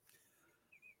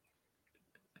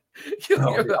 You're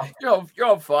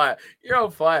on fire. You're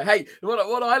on fire. Hey,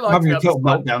 what I like having about a total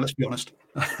this meltdown, let's be honest.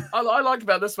 I like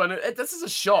about this one. This is a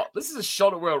shot. This is a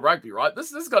shot at World Rugby, right?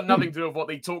 This has got nothing to do with what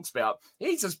he talks about.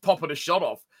 He's just popping a shot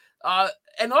off,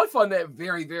 and I find that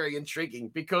very, very intriguing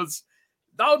because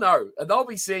they'll know and they'll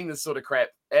be seeing this sort of crap,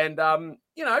 and a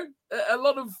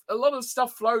lot of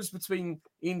stuff flows between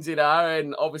NZR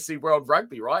and obviously World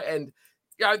Rugby, right? And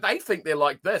they think they're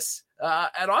like this,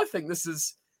 and I think this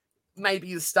is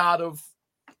maybe the start of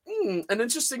an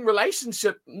interesting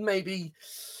relationship, maybe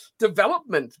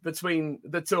development between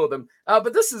the two of them.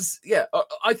 But this is,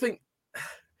 I think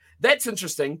that's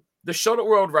interesting. The shot at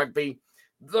World Rugby,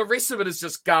 the rest of it is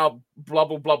just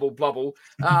blubble, blubble, blubble.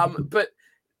 But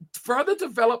further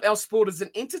develop our sport as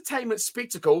an entertainment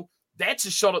spectacle, that's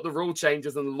a shot at the rule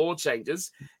changes and the law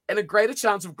changes, and a greater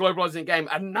chance of globalizing the game.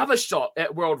 Another shot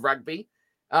at World Rugby,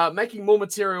 making more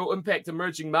material impact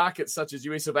emerging markets such as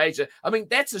US of Asia. I mean,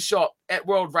 that's a shot at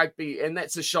World Rugby, and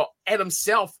that's a shot at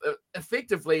himself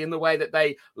effectively in the way that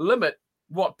they limit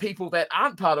what people that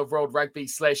aren't part of World Rugby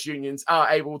 / unions are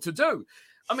able to do.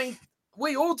 I mean,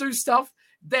 we all do stuff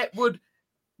that would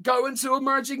go into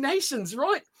emerging nations,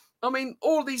 right? I mean,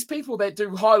 all these people that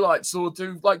do highlights or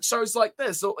do like shows like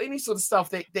this or any sort of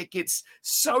stuff that gets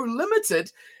so limited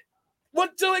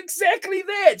would do exactly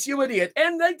that, you idiot.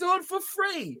 And they do it for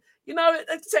free.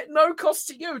 It's at no cost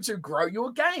to you to grow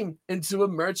your game into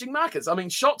emerging markets. I mean,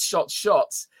 shots.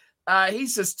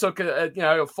 He's just took a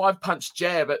 5-punch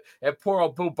jab at poor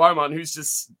old Bill Beaumont, who's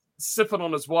just sipping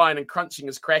on his wine and crunching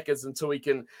his crackers until he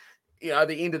can, at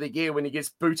the end of the year when he gets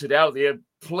booted out of there,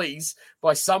 please,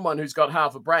 by someone who's got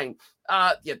half a brain.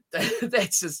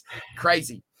 That's just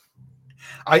crazy.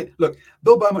 Look,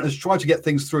 Bill Beaumont has tried to get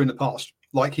things through in the past.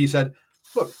 Like he said,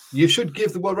 look, you should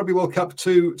give the World Rugby World Cup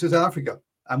to South Africa.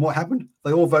 And what happened?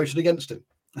 They all voted against him.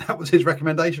 That was his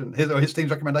recommendation, his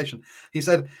team's recommendation. He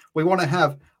said, we want to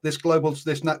have this global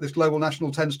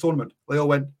national tens tournament. They all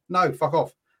went, no, fuck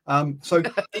off. So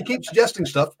he keeps suggesting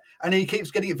stuff and he keeps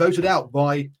getting it voted out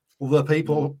by the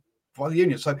people, by the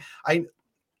union. So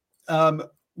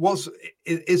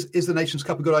is the Nations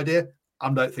Cup a good idea? I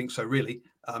don't think so, really,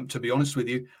 to be honest with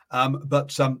you.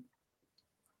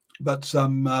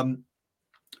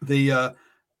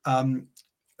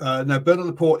 No, Bernard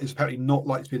Laporte is apparently not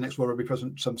likely to be the next World Rugby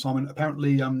president. Simon,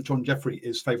 apparently, John Jeffrey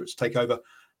is favourite to take over.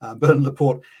 Bernard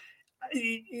Laporte,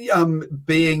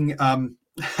 being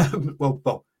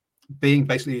being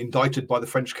basically indicted by the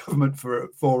French government for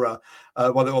the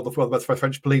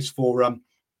French police for and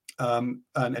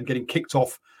getting kicked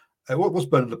off. What was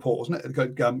Bernard Laporte, wasn't it?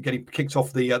 Getting kicked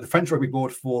off the French Rugby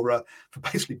Board for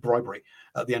basically bribery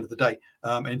at the end of the day,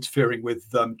 and interfering with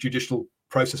judicial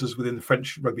processes within the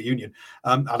French Rugby Union.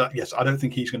 I don't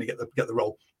think he's going to get the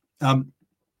role.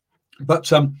 Look,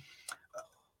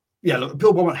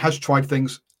 Bill Beaumont has tried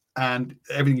things, and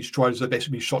everything he's tried has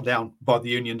basically been shot down by the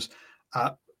unions.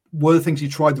 Were the things he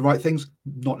tried the right things?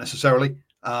 Not necessarily,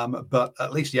 but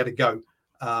at least he had a go.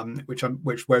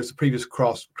 Whereas the previous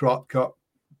crowd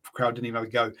didn't even have a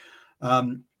go.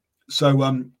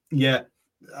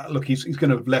 Look, he's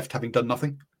going to have left having done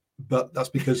nothing, but that's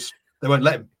because they won't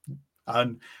let him.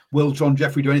 And will John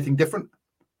Jeffrey do anything different?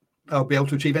 Or be able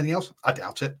to achieve anything else? I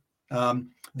doubt it.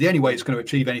 The only way it's going to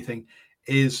achieve anything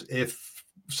is if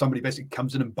somebody basically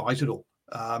comes in and buys it all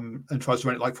and tries to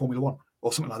run it like Formula One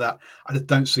or something like that. I just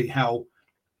don't see how.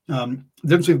 The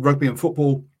difference between rugby and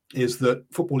football is that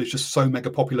football is just so mega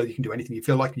popular. You can do anything you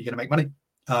feel like and you're going to make money.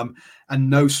 And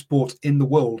no sport in the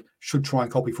world should try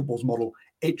and copy football's model.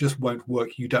 It just won't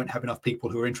work. You don't have enough people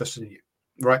who are interested in you,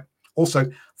 right? Also,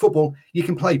 football, you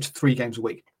can play 3 games a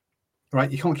week,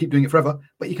 right? You can't keep doing it forever,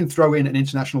 but you can throw in an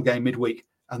international game midweek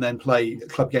and then play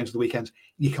club games at the weekends.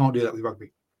 You can't do that with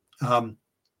rugby.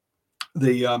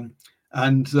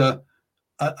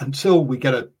 Until we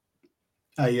get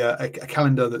a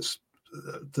calendar that's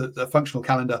the functional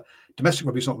calendar, domestic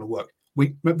rugby is not going to work.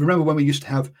 We remember when we used to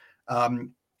have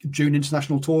June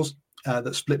international tours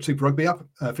that split Super Rugby up.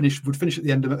 Would finish at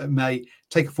the end of May,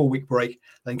 take a 4-week break,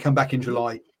 then come back in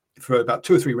July for about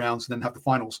 2 or 3 rounds, and then have the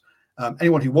finals.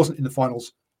 Anyone who wasn't in the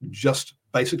finals just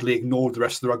basically ignored the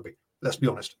rest of the rugby. Let's be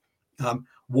honest.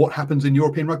 What happens in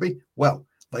European rugby? Well,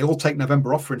 they all take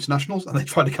November off for internationals, and they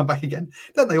try to come back again.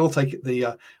 Then they all take they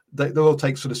all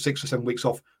take sort of 6 or 7 weeks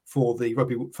off for the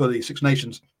rugby for the Six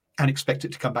Nations, and expect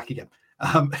it to come back again.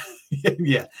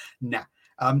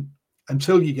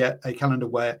 Until you get a calendar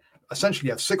where essentially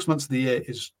you have 6 months of the year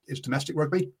is domestic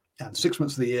rugby, and 6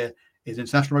 months of the year is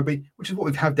international rugby, which is what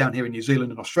we've had down here in New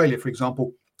Zealand and Australia, for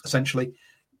example. Essentially,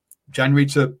 January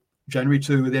to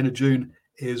the end of June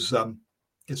is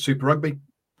Super Rugby,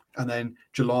 and then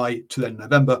July to then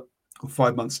November, or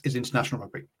 5 months, is international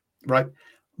rugby. Right?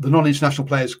 The non-international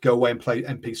players go away and play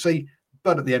NPC,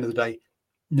 but at the end of the day,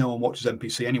 no one watches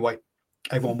NPC anyway.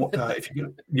 Everyone, if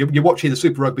you watch either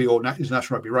Super Rugby or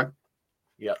international rugby, right?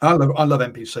 Yeah, I love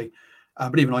NPC,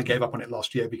 but even I gave up on it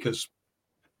last year because,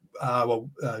 I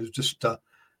just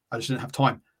didn't have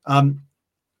time.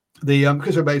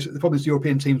 Because the problem is the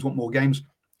European teams want more games.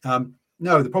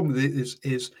 No, the problem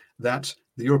is that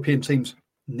the European teams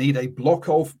need a block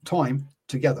of time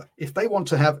together. If they want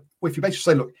to have, if you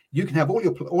basically say, look, you can have all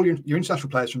your international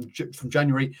players from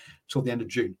January till the end of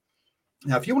June.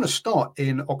 Now, if you want to start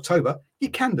in October, you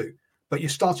can do, but you're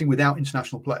starting without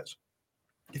international players.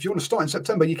 If you want to start in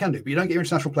September, you can do, but you don't get your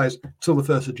international players till the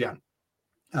 1st of Jan.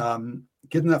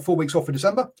 Give them that 4 weeks off for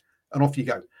December, and off you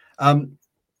go.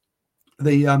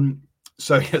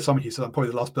 Somebody said I'm probably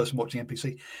the last person watching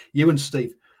NPC. You and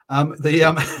Steve. And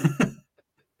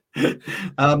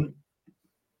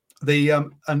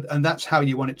that's how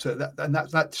you want it to. And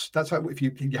that's how if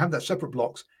you have that separate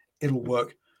blocks, it'll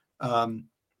work.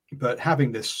 But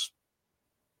having this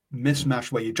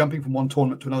mismatch where you're jumping from one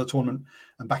tournament to another tournament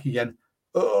and back again.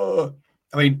 The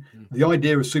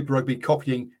idea of Super Rugby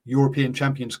copying European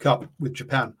Champions Cup with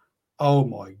Japan. Oh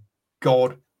my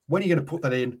God. When are you going to put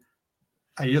that in?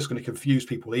 And you're just going to confuse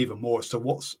people even more as to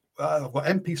what's I've got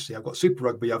NPC, I've got Super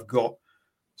Rugby, I've got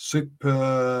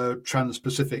Super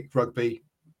Trans-Pacific Rugby.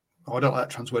 Oh, I don't like that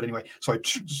trans word anyway. Sorry,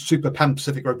 Super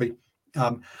Pan-Pacific Rugby.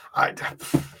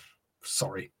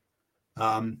 Sorry.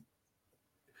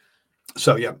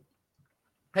 So yeah.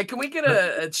 Hey, can we get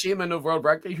a chairman of World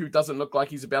Rugby who doesn't look like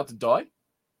he's about to die?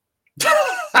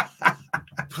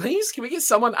 Please, can we get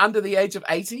someone under the age of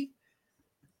 80?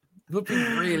 It would be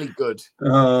really good.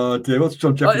 Oh dear, what's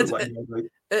John Jeffrey like?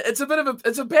 It's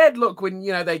a bad look when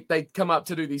they come up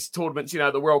to do these tournaments,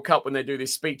 the World Cup, when they do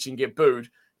this speech and get booed,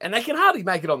 and they can hardly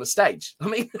make it on the stage. I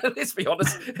mean, let's be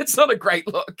honest, it's not a great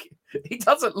look. He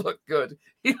doesn't look good.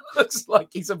 He looks like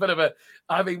he's a bit of a.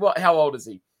 I mean, how old is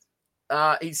he?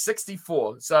 He's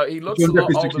 64, so he looks a lot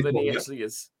older than he actually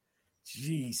is.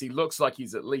 Jeez, he looks like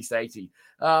he's at least 80.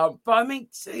 But I mean,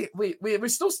 we're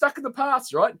still stuck in the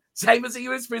past, right? Same as the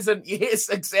US president. Yes,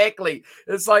 exactly.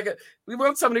 It's like we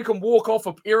want someone who can walk off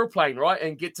an airplane, right,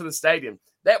 and get to the stadium.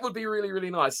 That would be really, really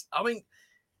nice. I mean,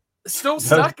 still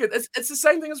stuck. It's the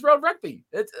same thing as World Rugby.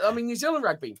 New Zealand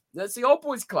Rugby. It's the old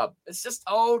boys club. It's just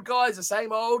old guys, the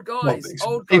same old guys.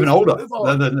 Even older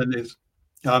than it is.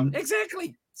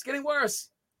 Exactly. It's getting worse.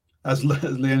 As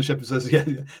Leon Shepherd says, yeah,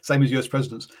 same as US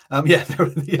presidents. By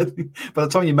the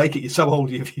time you make it, you're so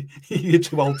old, you're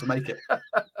too old to make it.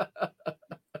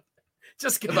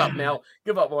 Just give up now.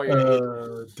 Give up while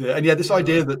you're here. And yeah, this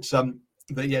idea that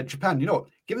Japan, you know what?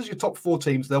 Give us your top 4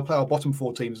 teams. They'll play our bottom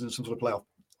 4 teams in some sort of playoff.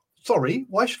 Sorry,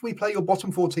 why should we play your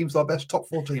bottom 4 teams, our best top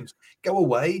 4 teams? Go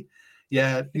away.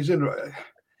 Yeah, New Zealand,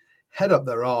 head up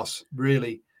their arse,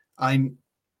 really.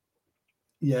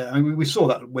 We saw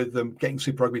that with them getting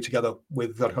Super Rugby together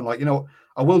with kind of like,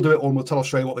 I will do it, or we'll tell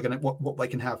Australia what they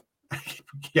can have.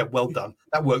 Yeah, well done.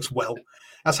 That works well.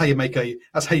 That's how you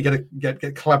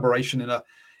get collaboration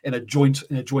in a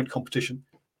joint competition.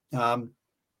 Anyway,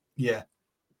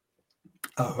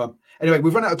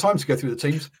 we've run out of time to go through the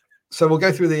teams, so we'll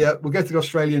go through the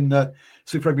Australian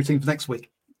Super Rugby teams next week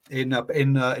in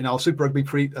our Super Rugby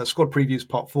squad previews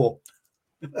part 4.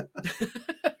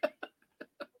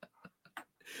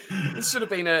 This should have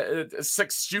been a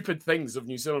 6 stupid things of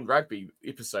New Zealand Rugby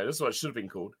episode. That's what it should have been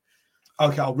called.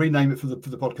 Okay, I'll rename it for the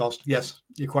podcast. Yes,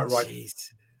 you're quite right.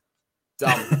 Jeez.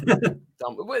 Dumb.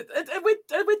 Dumb. We're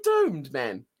doomed,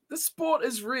 man. the sport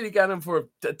is really going for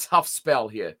a tough spell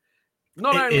here.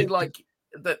 Not only like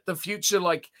the future,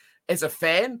 like as a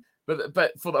fan,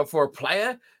 but for a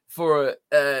player, for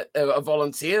a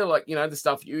volunteer, like, you know, the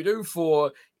stuff you do,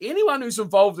 for anyone who's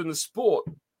involved in the sport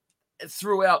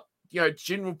throughout, you know,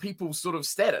 general people's sort of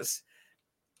status.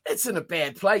 It's in a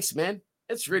bad place, man.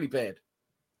 It's really bad.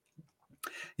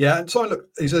 Yeah, and so look,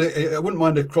 he said I wouldn't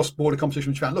mind a cross-border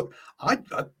competition with Japan. Look,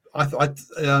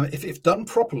 if done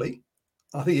properly,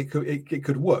 I think it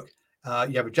could work.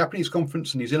 You have a Japanese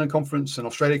conference, a New Zealand conference, an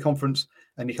Australia conference,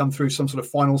 and you come through some sort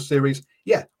of final series.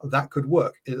 Yeah, that could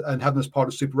work, and have them as part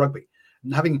of Super Rugby.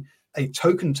 And having a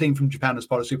token team from Japan as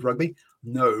part of Super Rugby,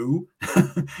 no.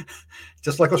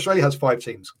 Just like Australia has 5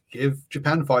 teams, give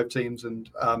Japan 5 teams, and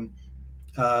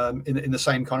in the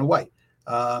same kind of way.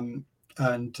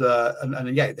 And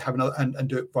yeah, have another and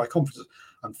do it by conferences.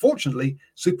 Unfortunately,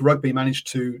 Super Rugby managed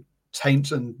to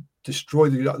taint and destroy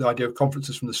the idea of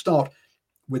conferences from the start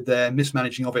with their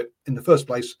mismanaging of it in the first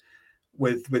place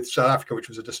with South Africa, which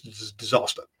was a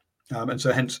disaster. And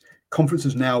so hence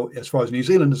conferences now, as far as New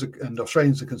Zealanders and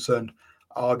Australians are concerned,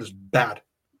 are just bad,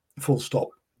 full stop.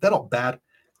 They're not bad.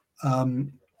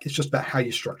 It's just about how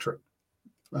you structure it.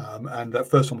 And that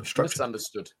first one was structured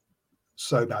misunderstood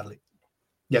so badly.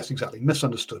 Yes, exactly.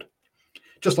 Misunderstood.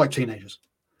 Just like teenagers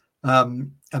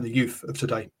and the youth of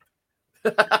today.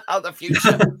 The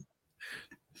future.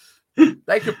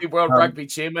 They could be World Rugby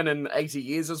chairman in 80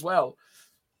 years as well.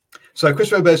 So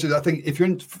Chris Robert says, I think if you're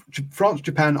in France,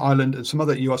 Japan, Ireland, and some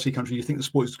other URC country, you think the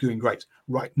sport is doing great.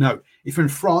 Right. No. If you're in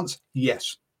France,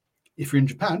 yes. If you're in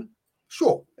Japan,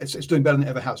 sure. It's doing better than it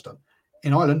ever has done.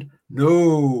 In Ireland,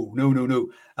 no.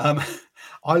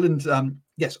 Ireland,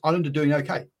 yes, Ireland are doing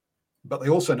okay. But they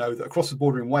also know that across the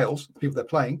border in Wales, the people they're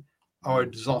playing are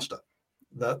a disaster.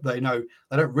 That they know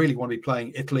they don't really want to be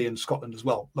playing Italy and Scotland as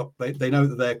well. Look, they know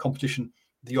that their competition,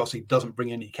 the URC, doesn't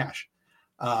bring any cash.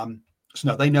 So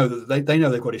no, they know that they know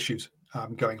they've got issues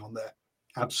going on there.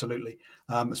 Absolutely,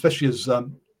 especially as oh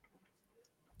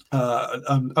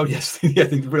yes, yeah,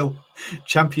 the real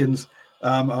champions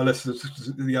are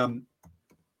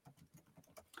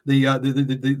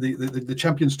the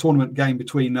Champions Tournament game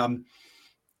between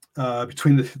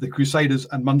the Crusaders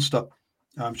and Munster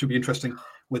should be interesting,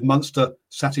 with Munster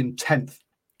sat in 10th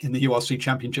in the URC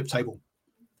Championship table.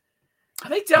 Are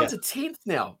they down to 10th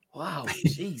now? Wow,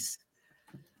 jeez.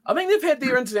 I mean, they've had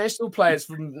their international players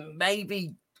from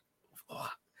maybe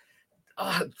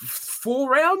 4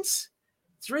 rounds,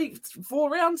 4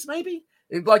 rounds maybe,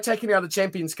 like taking out the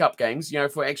Champions Cup games, you know,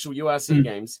 for actual URC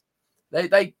games.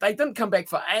 They didn't come back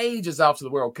for ages after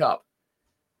the World Cup.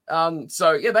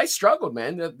 So yeah, they struggled,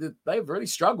 man. They've really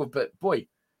struggled, but boy,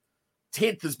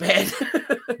 10th is bad.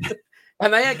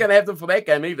 And they ain't going to have them for that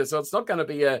game either. So it's not going to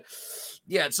be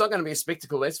it's not going to be a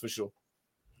spectacle, that's for sure.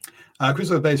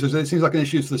 Chris O'Bay says it seems like an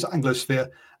issue for this Anglosphere.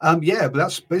 Yeah, but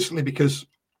that's basically because,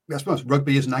 let's be honest,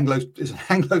 rugby is an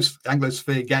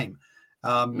Anglosphere game.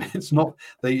 It's not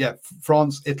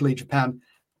France, Italy, Japan.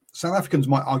 South Africans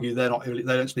might argue they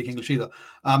don't speak English either.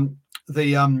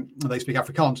 They speak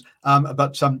Afrikaans.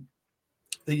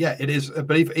 It is.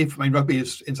 But if rugby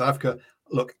is in South Africa,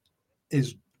 look,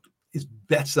 is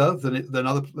better than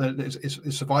other. Is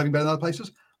surviving better than other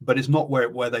places, but it's not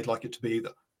where they'd like it to be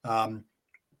either.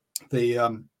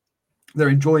 They're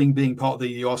enjoying being part of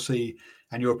the URC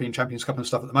and European Champions Cup and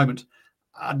stuff at the moment.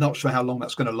 I'm not sure how long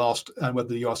that's going to last and whether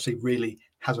the URC really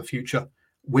has a future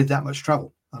with that much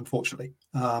travel, unfortunately.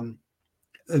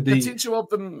 Potential of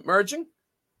them merging?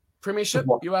 Premiership,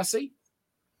 URC?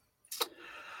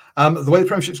 The way the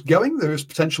Premiership's going, there is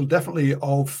potential definitely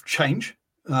of change.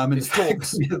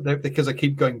 Because they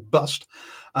keep going bust.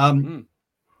 The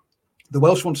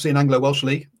Welsh want to see an Anglo-Welsh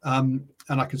league, and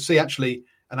I could see actually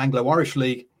an Anglo-Irish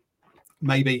league,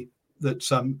 maybe that,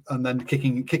 and then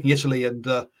kicking Italy and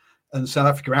South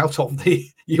Africa out of the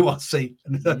URC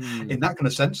in that kind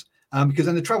of sense, because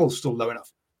then the travel's still low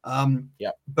enough.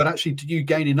 But actually, do you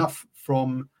gain enough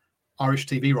from Irish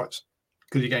TV rights?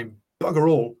 Because you're getting bugger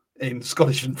all in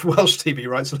Scottish and Welsh TV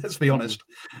rights. So let's be honest,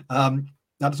 that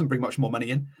doesn't bring much more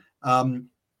money in.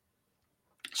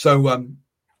 So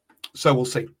we'll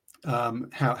see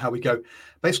how we go.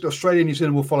 Basically, Australia and New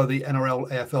Zealand will follow the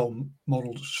NRL AFL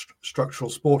model structural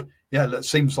sport. Yeah, it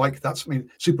seems like that's. I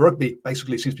mean, Super Rugby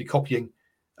basically seems to be copying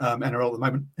NRL at the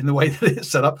moment in the way that it's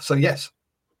set up. So yes.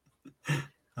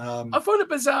 I find it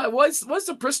bizarre. Why is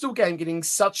the Bristol game getting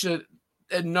such a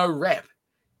no rap?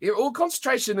 All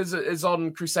concentration is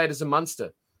on Crusaders and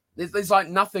Munster. There's like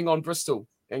nothing on Bristol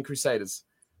and Crusaders,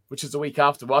 which is a week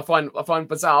after. Well, I find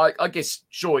bizarre. I guess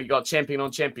sure you got champion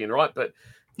on champion, right? But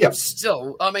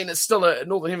still, I mean, it's still a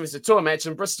Northern Hemisphere tour match,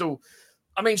 and Bristol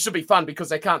I mean, it should be fun because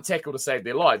they can't tackle to save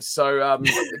their lives. So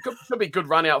it could be a good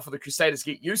run out for the Crusaders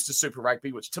to get used to Super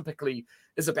Rugby, which typically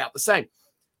is about the same.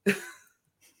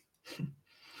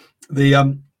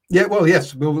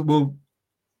 Yes, we'll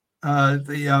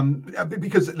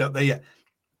because look,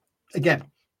 again,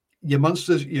 your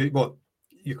Munsters,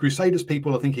 your Crusaders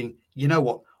people are thinking, you know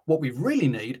what we really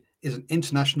need is an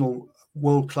international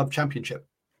World Club Championship.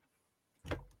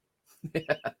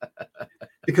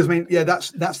 Because I mean,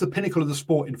 that's the pinnacle of the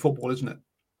sport in football, isn't it?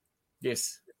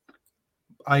 Yes.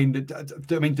 I mean, do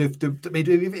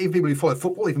people who follow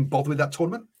football even bother with that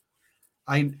tournament?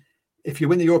 I mean, if you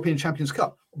win the European Champions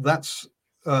Cup, that's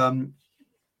the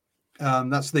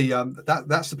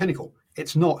pinnacle.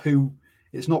 It's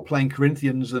not playing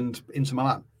Corinthians and Inter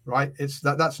Milan, right? That's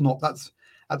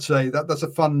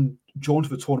a fun jaunt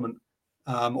of a tournament,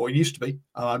 or it used to be.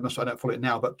 I don't follow it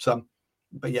now,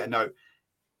 but yeah, no.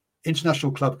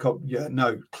 International club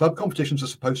competitions are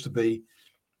supposed to be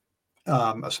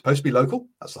local.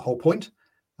 That's the whole point,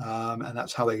 and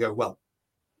that's how they go well.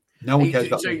 No one cares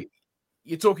about.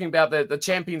 You're talking about the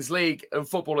Champions League of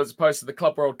football as opposed to the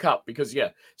Club World Cup, because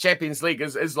Champions League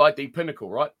is like the pinnacle,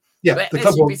 right? Yeah, the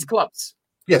Club World Clubs.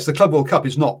 Yes, the Club World Cup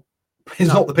is not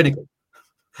the pinnacle.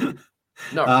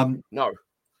 No.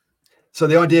 So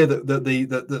the idea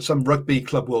that some rugby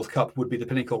Club World Cup would be the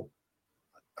pinnacle.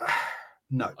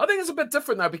 No. I think it's a bit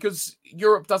different, though, because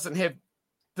Europe doesn't have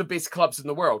the best clubs in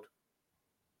the world.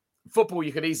 Football,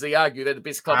 you could easily argue that the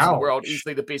best clubs in the world,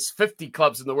 easily the best 50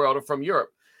 clubs in the world are from Europe.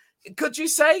 Would you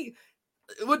say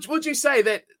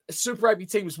that Super Rugby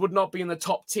teams would not be in the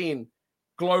top 10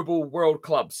 global world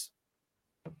clubs?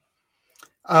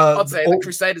 I'd say the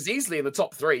Crusaders easily in the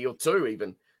top 3 or 2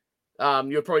 even.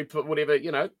 You'd probably put whatever,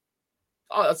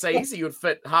 I'd say easy you'd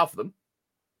fit half of them.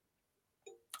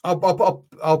 No,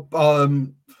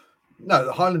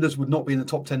 the Highlanders would not be in the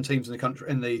top 10 teams in the country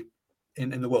in the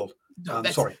world.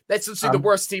 Sorry, that's the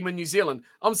worst team in New Zealand.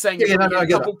 I'm saying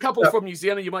couple from New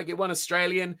Zealand. You might get one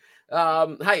Australian.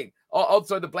 Hey, I'll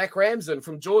throw the Black Rams in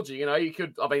from Georgia. You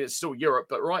could. I mean, it's still Europe,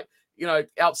 but right.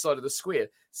 Outside of the square.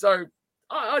 So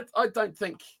I don't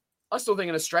think. I still think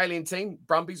an Australian team,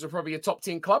 Brumbies, are probably a top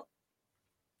 10 club.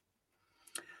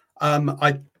 I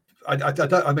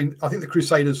don't. I mean, I think the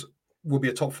Crusaders will be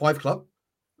a top 5 club,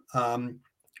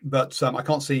 but I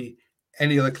can't see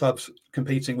any other clubs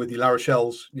competing with your La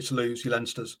Rochelles, your Toulouse, your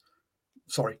Leinsters.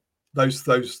 Sorry, those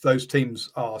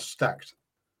teams are stacked.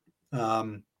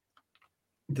 And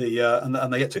they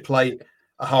get to play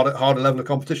a harder level of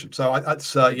competition. So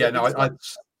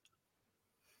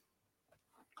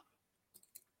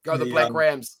Go the Black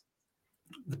Rams.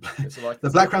 The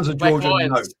Black Rams of Georgia,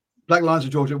 no. Black Lions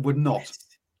of Georgia would not.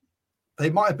 They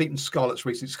might have beaten Scarlets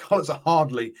recently. Scarlets are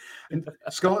in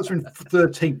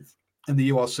 13th in the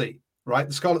URC, right?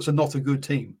 The Scarlets are not a good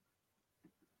team.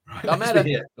 Right? No matter.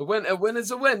 A win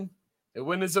is a win. A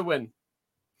win is a win.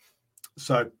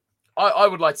 So I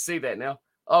would like to see that now.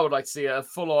 I would like to see a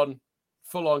full-on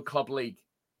club league.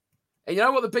 And you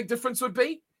know what the big difference would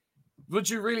be? Would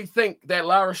you really think that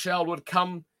La Rochelle would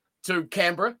come to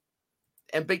Canberra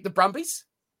and beat the Brumbies?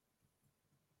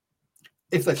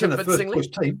 If they send their first choice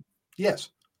team, yes.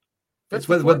 It's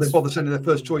whether they bother sending their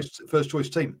first choice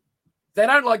team. They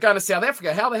don't like going to South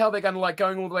Africa. How the hell are they going to like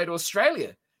going all the way to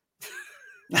Australia?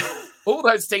 All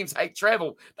those teams hate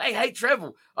travel. They hate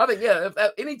travel. I think, if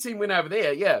any team went over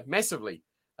there, massively.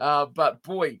 But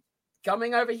boy,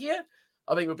 coming over here,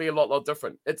 I think it would be a lot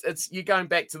different. It's you're going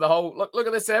back to the whole look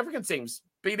at the South African teams.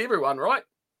 Beat everyone, right?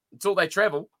 Until they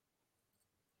travel.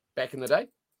 Back in the day.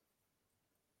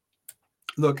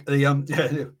 Look,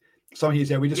 some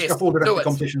here we just scuff all the domestic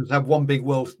competitions and have one big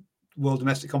world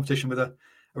domestic competition with a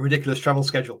ridiculous travel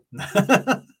schedule.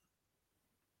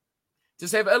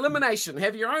 Just have elimination.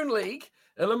 Have your own league.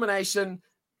 Elimination.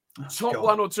 Top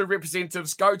 1 or 2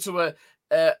 representatives go to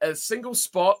a single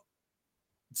spot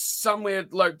somewhere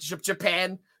like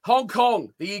Japan, Hong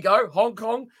Kong. There you go, Hong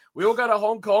Kong. We all go to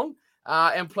Hong Kong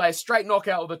and play a straight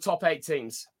knockout with the top 8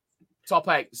 teams. Top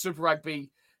 8 Super Rugby.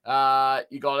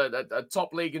 You got a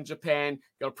top league in Japan.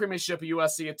 You got a Premiership, a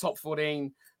URC, a top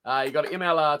 14. You got an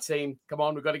MLR team. Come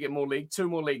on, we've got to get more league. 2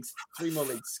 more leagues, 3 more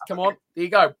leagues. Come on, there you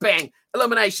go. Bang,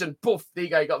 elimination. Poof, there you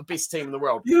go. You got the best team in the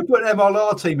world. You put an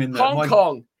MLR team in there. Hong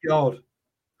Kong. God,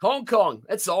 Hong Kong.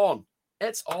 It's on.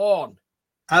 It's on.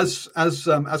 As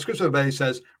Chris O'Bay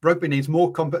says, rugby needs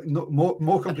more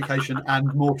complication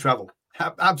and more travel.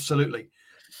 Absolutely.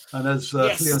 And as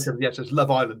Leon said, yes, it's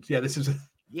Love Island. Yeah, this is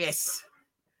yes.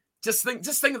 Just think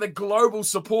of the global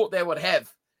support they would have.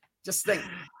 Just think.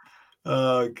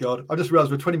 Oh God! I just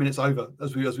realised we're 20 minutes over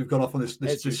as we've gone off on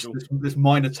this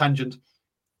minor tangent.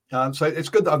 So it's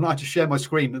good that I've not had to share my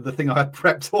screen with the thing I had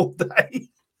prepped all day.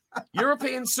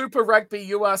 European Super Rugby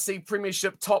URC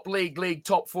Premiership Top League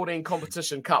Top 14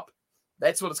 Competition Cup.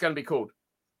 That's what it's going to be called.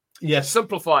 Yes.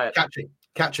 Simplify it.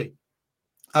 Catchy.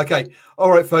 Okay. All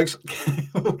right, folks.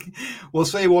 We'll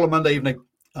see you all on Monday evening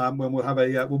when we'll have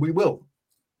we will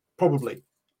probably,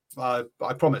 I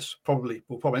promise,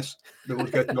 we'll promise that we'll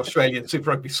go to the Australian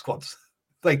Super Rugby squads.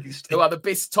 Thank you, Steve. Who are the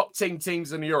best top 10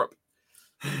 teams in Europe?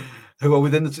 Who are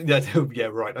within the... Yeah,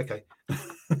 right. Okay.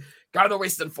 Go to the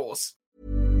Western Force.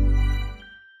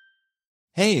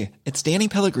 Hey, it's Danny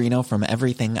Pellegrino from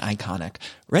Everything Iconic.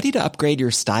 Ready to upgrade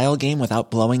your style game without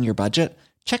blowing your budget?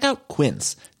 Check out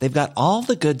Quince. They've got all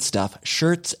the good stuff,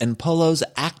 shirts and polos,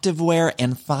 activewear,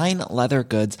 and fine leather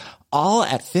goods, all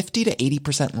at 50 to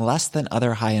 80% less than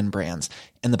other high-end brands.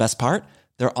 And the best part?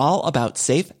 They're all about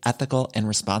safe, ethical, and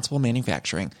responsible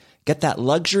manufacturing. Get that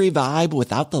luxury vibe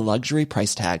without the luxury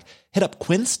price tag. Hit up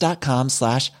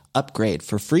quince.com/upgrade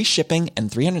for free shipping and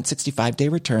 365-day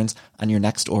returns on your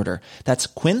next order. That's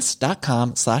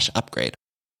quince.com/upgrade.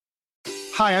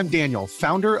 Hi, I'm Daniel,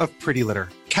 founder of Pretty Litter.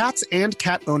 Cats and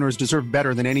cat owners deserve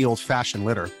better than any old-fashioned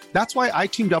litter. That's why I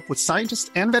teamed up with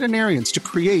scientists and veterinarians to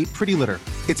create Pretty Litter.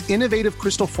 Its innovative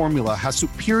crystal formula has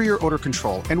superior odor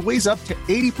control and weighs up to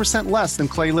 80% less than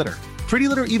clay litter. Pretty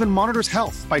Litter even monitors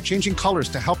health by changing colors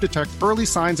to help detect early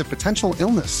signs of potential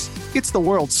illness. It's the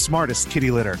world's smartest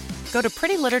kitty litter. Go to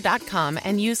prettylitter.com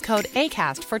and use code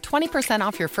ACAST for 20%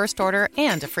 off your first order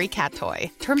and a free cat toy.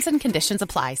 Terms and conditions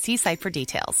apply. See site for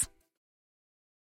details.